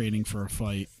start training for a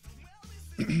fight.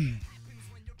 I'm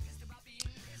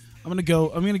gonna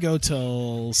go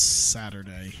till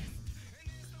Saturday.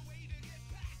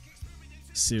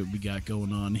 See what we got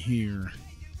going on here.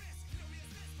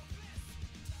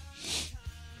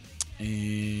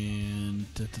 And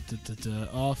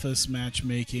office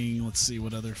matchmaking. Let's see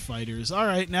what other fighters. All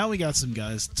right, now we got some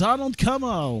guys. Donald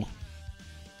Como.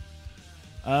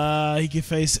 He can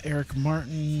face Eric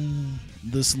Martin.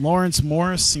 This Lawrence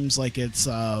Morris seems like it's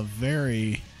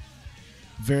very,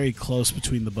 very close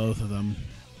between the both of them.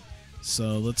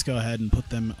 So let's go ahead and put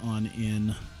them on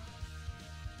in.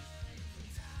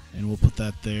 And we'll put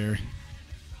that there.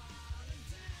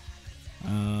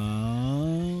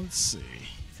 Let's see.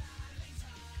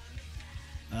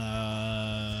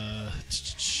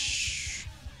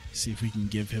 See if we can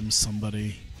give him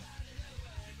somebody.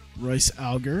 Royce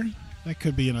Alger. That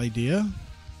could be an idea.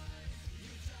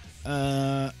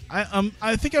 I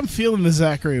think I'm feeling the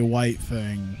Zachary White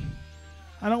thing.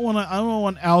 I don't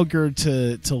want Alger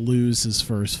to lose his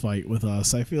first fight with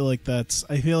us. I feel like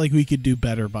we could do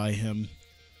better by him.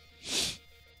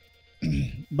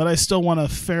 But I still want a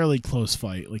fairly close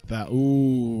fight like that.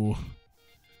 Ooh.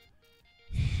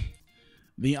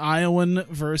 The Iowan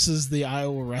versus the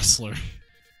Iowa wrestler.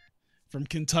 From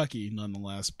Kentucky,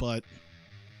 nonetheless, but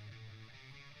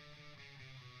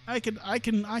I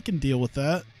can deal with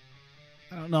that.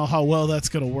 I don't know how well that's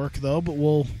gonna work though, but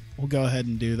we'll go ahead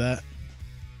and do that.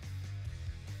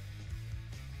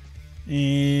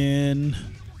 And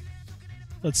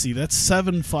let's see, that's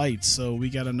 7 fights, so we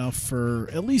got enough for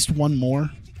at least one more.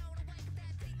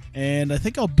 And I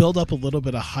think I'll build up a little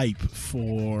bit of hype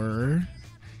for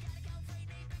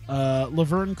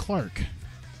Laverne Clark.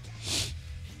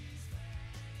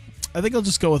 I think I'll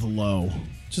just go with low.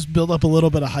 Just build up a little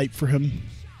bit of hype for him.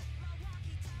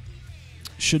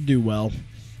 Should do well.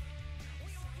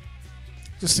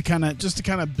 Just to kind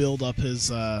of build up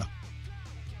his I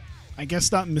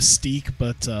guess not mystique,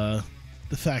 but the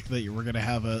fact that we're gonna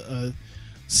have a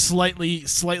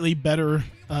slightly better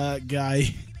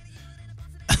guy.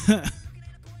 Let's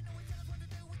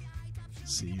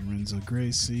see, Renzo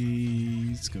Gracie.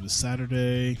 Let's go to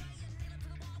Saturday.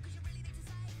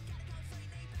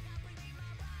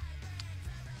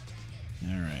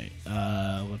 All right.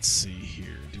 Let's see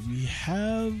here. Do we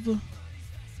have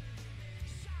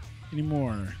any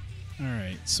more? All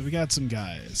right. So we got some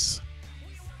guys.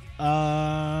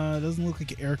 Doesn't look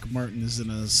like Eric Martin is in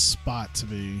a spot to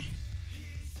be.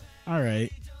 All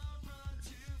right.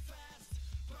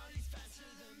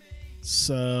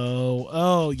 So,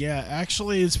 oh yeah,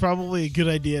 actually it's probably a good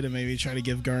idea to maybe try to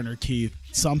give Garner Keith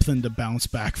something to bounce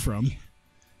back from.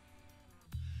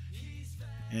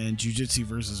 And jiu-jitsu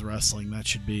versus wrestling, that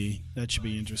should be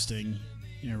interesting.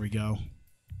 There we go.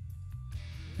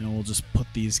 And we'll just put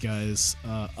these guys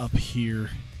up here.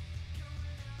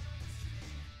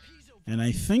 And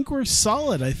I think we're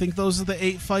solid. I think those are the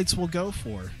 8 fights we'll go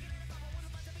for.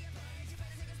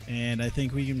 And I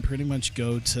think we can pretty much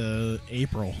go to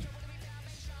April.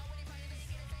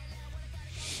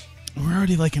 We're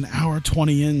already like an hour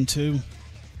 20 in, too.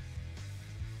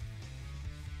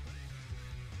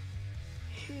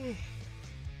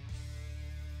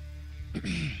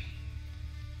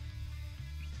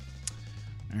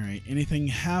 Alright, anything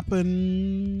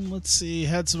happen? Let's see.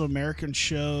 Had some American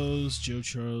shows. Joe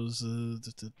Charles.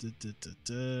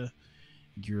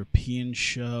 European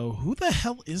show. Who the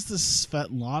hell is this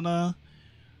Svetlana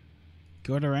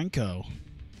Gordarenko?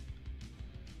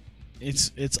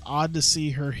 It's odd to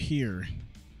see her here.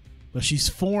 But she's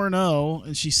 4-0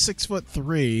 and she's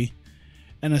 6'3"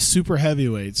 and a super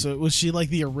heavyweight. So was she like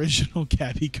the original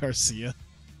Gabby Garcia?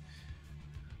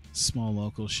 Small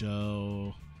local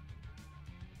show.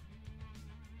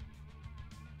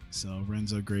 So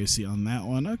Renzo Gracie on that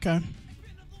one. Okay.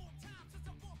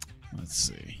 Let's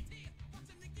see.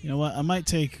 You know what? I might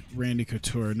take Randy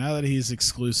Couture. Now that he's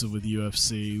exclusive with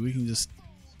UFC, we can just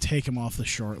take him off the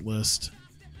short list.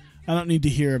 I don't need to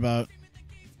hear about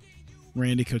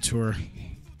Randy Couture.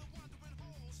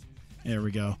 There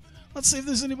we go. Let's see if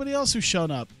there's anybody else who's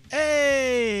shown up.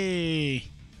 Hey!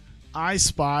 I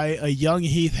spy a young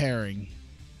Heath Herring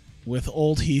with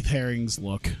old Heath Herring's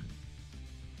look.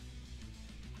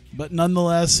 But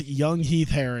nonetheless, young Heath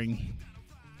Herring.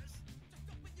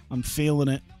 I'm feeling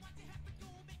it.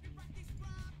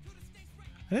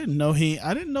 I didn't know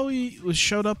he was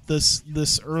showed up this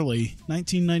early.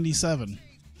 1997.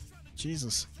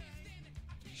 Jesus.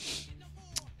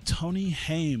 Tony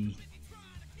Haim.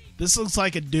 This looks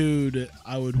like a dude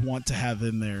I would want to have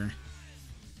in there.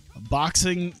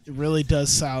 Boxing really does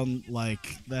sound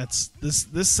like this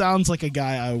sounds like a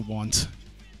guy I want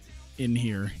in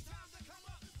here.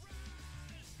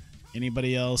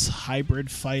 Anybody else? Hybrid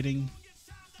fighting.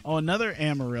 Oh, another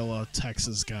Amarillo,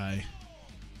 Texas guy.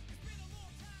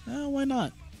 Why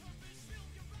not?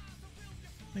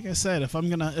 Like I said, if I'm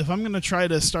gonna try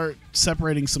to start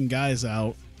separating some guys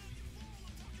out,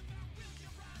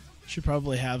 should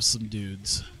probably have some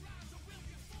dudes.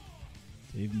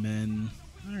 Dave Men.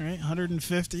 All right,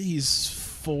 150. He's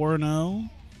 4-0. All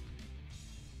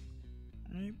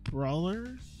right,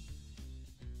 Brawler.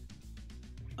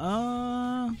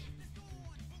 I'll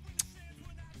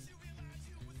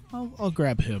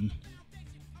grab him,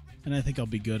 and I think I'll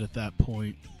be good at that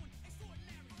point.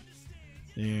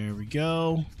 There we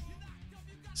go.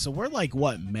 So we're like,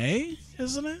 what, May,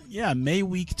 isn't it? Yeah, May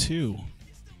week 2.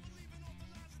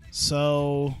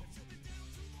 So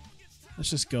let's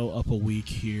just go up a week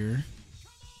here.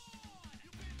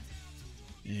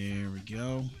 There we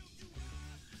go.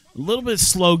 A little bit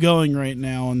slow going right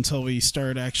now until we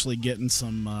start actually getting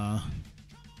some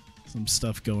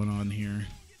stuff going on here.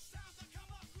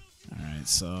 Alright,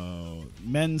 so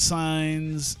Men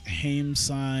signs, Haim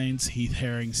signs, Heath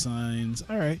Herring signs.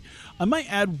 Alright. I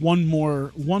might add one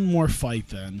more fight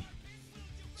then.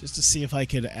 Just to see if I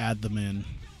could add them in.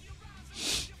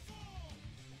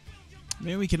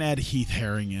 Maybe we can add Heath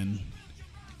Herring in.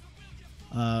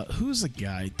 Who's the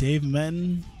guy? Dave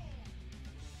Menton?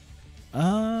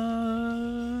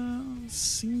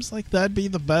 Seems like that'd be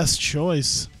the best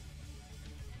choice.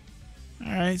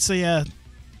 Alright, so yeah.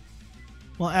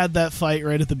 We'll add that fight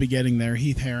right at the beginning there.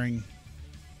 Heath Herring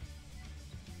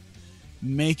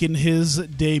making his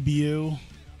debut.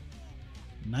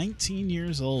 19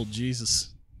 years old.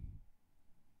 Jesus.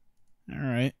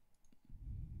 Alright.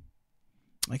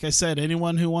 Like I said,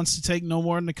 anyone who wants to take no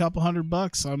more than a couple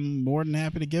 $100, I'm more than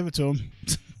happy to give it to them.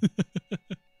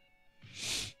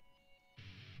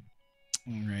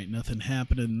 Alright, nothing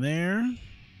happening there.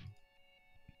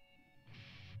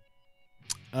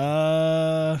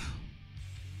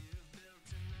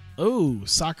 Oh,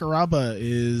 Sakuraba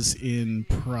is in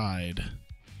Pride.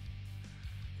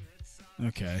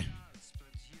 Okay.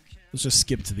 Let's just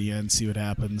skip to the end, see what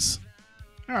happens.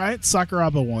 Alright,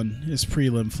 Sakuraba won his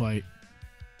prelim fight.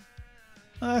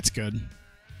 Oh, that's good.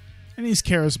 And he's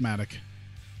charismatic.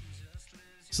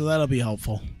 So that'll be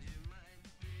helpful.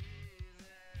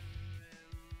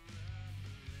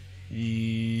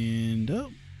 And, oh,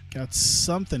 got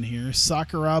something here.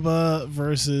 Sakuraba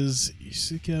versus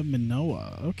Yusuke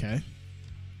Minoa. Okay.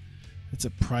 It's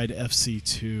at Pride FC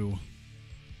 2.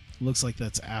 Looks like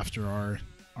that's after our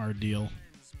deal.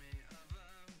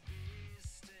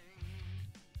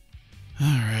 All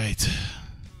right.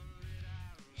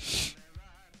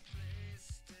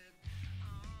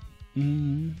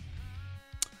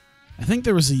 I think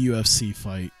there was a UFC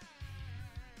fight.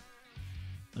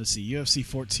 Let's see. UFC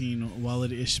 14,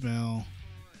 Walid Ismail.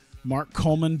 Mark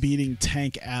Coleman beating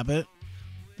Tank Abbott.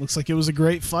 Looks like it was a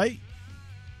great fight.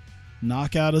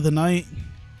 Knockout of the night.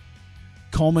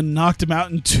 Coleman knocked him out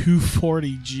in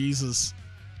 240. Jesus.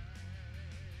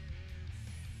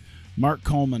 Mark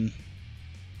Coleman.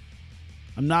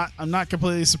 I'm not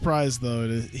completely surprised though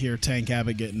to hear Tank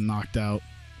Abbott getting knocked out.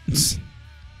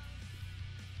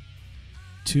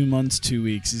 2 months, 2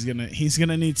 weeks. He's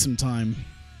gonna need some time.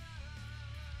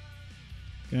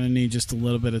 Gonna need just a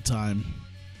little bit of time.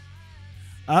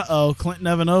 Uh-oh, Clinton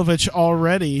Evanovich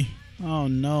already. Oh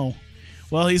no.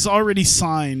 Well, he's already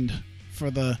signed for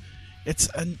the.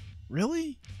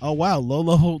 Really? Oh wow,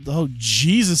 Lolo. Oh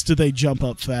Jesus, did they jump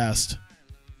up fast?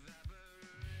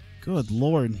 Good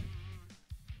Lord.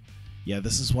 Yeah,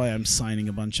 this is why I'm signing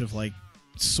a bunch of like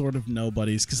sort of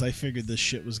nobodies, because I figured this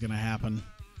shit was gonna happen.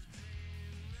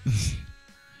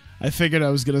 I figured I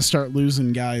was gonna start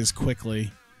losing guys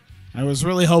quickly. I was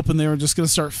really hoping they were just gonna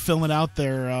start filling out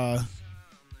their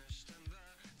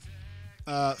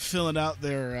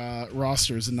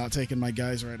rosters and not taking my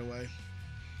guys right away.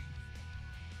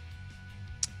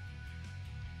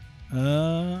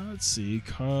 Let's see,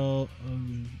 Carl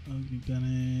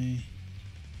Ogbene.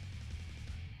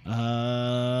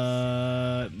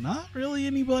 Not really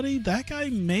anybody. That guy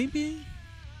maybe.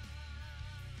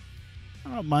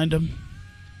 I don't mind him.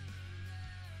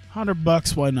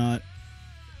 $100, why not?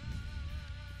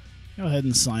 Go ahead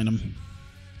and sign him.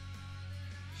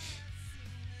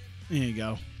 There you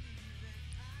go.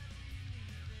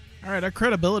 Alright, our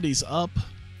credibility's up.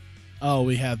 Oh,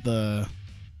 we had the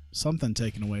something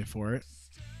taken away for it.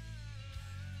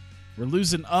 We're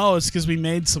losing. Oh, it's because we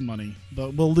made some money,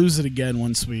 but we'll lose it again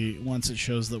once it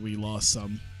shows that we lost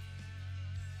some.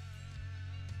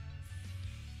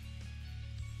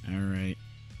 All right,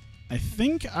 I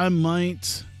think I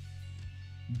might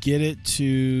get it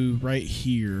to right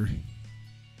here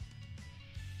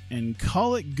and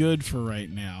call it good for right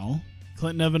now.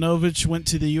 Clinton Evanovich went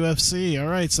to the UFC. All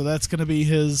right, so that's gonna be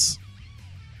his.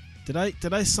 Did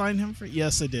I sign him for?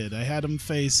 Yes, I did. I had him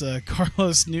face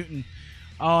Carlos Newton.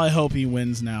 Oh, I hope he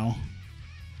wins now.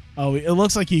 Oh, it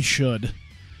looks like he should.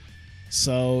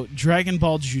 So, Dragon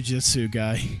Ball Jiu-Jitsu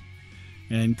guy.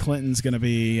 And Clinton's going to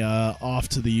be off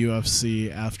to the UFC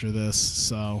after this,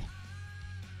 so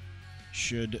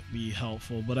should be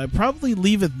helpful. But I'd probably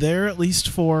leave it there, at least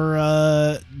for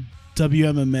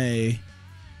WMMA,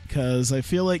 because I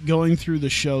feel like going through the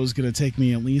show is going to take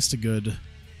me at least a good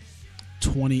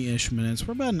 20-ish minutes.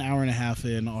 We're about an hour and a half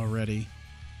in already.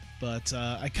 But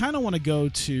I kind of want to go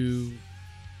to...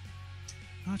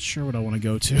 Not sure what I want to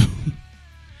go to.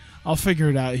 I'll figure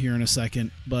it out here in a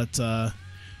second. But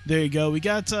there you go. We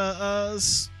got,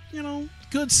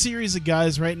 good series of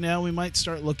guys right now. We might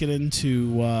start looking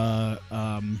into,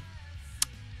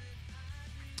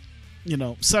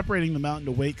 separating them out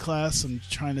into weight class. I'm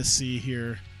trying to see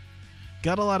here.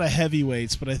 Got a lot of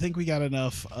heavyweights, but I think we got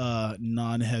enough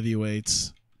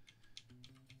non-heavyweights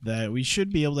that we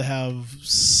should be able to have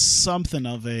something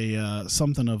of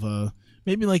a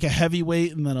maybe like a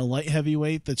heavyweight and then a light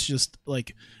heavyweight that's just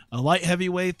like a light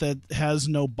heavyweight that has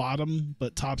no bottom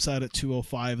but tops out at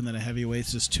 205, and then a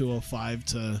heavyweight's just 205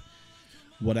 to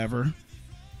whatever.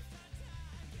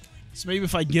 So maybe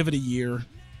if I give it a year,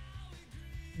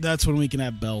 that's when we can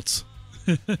have belts.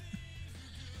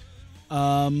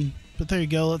 But there you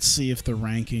go. Let's see if the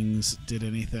rankings did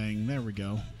anything. There we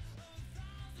go.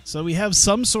 So we have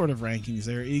some sort of rankings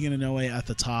there. Egan Inoue at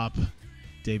the top,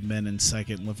 Dave Menon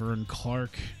second, Laverne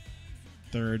Clark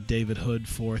third, David Hood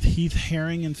fourth, Heath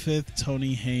Herring in fifth,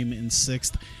 Tony Haim in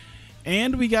sixth,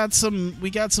 and we got some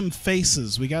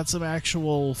faces. We got some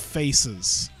actual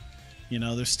faces.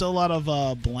 There's still a lot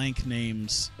of blank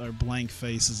names or blank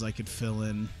faces I could fill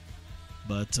in,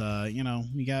 but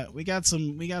we got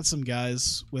some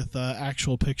guys with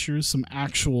actual pictures, some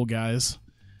actual guys.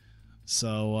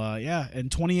 So, yeah, and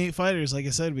 28 fighters, like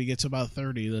I said, we get to about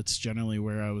 30. That's generally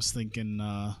where I was thinking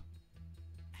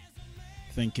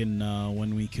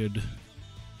when we could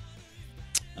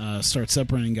start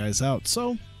separating guys out.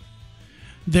 So,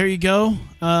 there you go.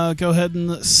 Go ahead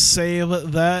and save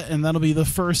that, and that'll be the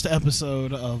first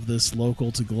episode of this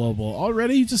Local to Global.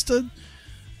 Already just a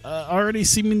already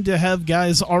seeming to have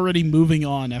guys already moving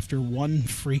on after one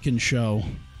freaking show.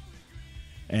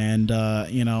 And,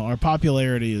 our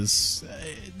popularity is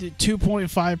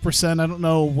 2.5%. I don't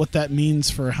know what that means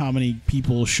for how many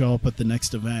people show up at the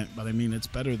next event, but I mean, it's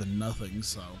better than nothing,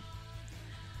 so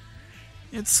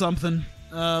it's something.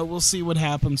 We'll see what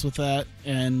happens with that.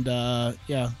 And,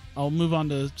 I'll move on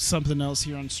to something else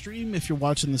here on stream. If you're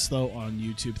watching this, though, on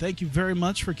YouTube, thank you very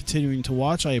much for continuing to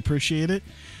watch. I appreciate it.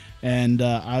 And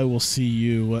I will see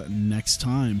you next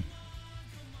time.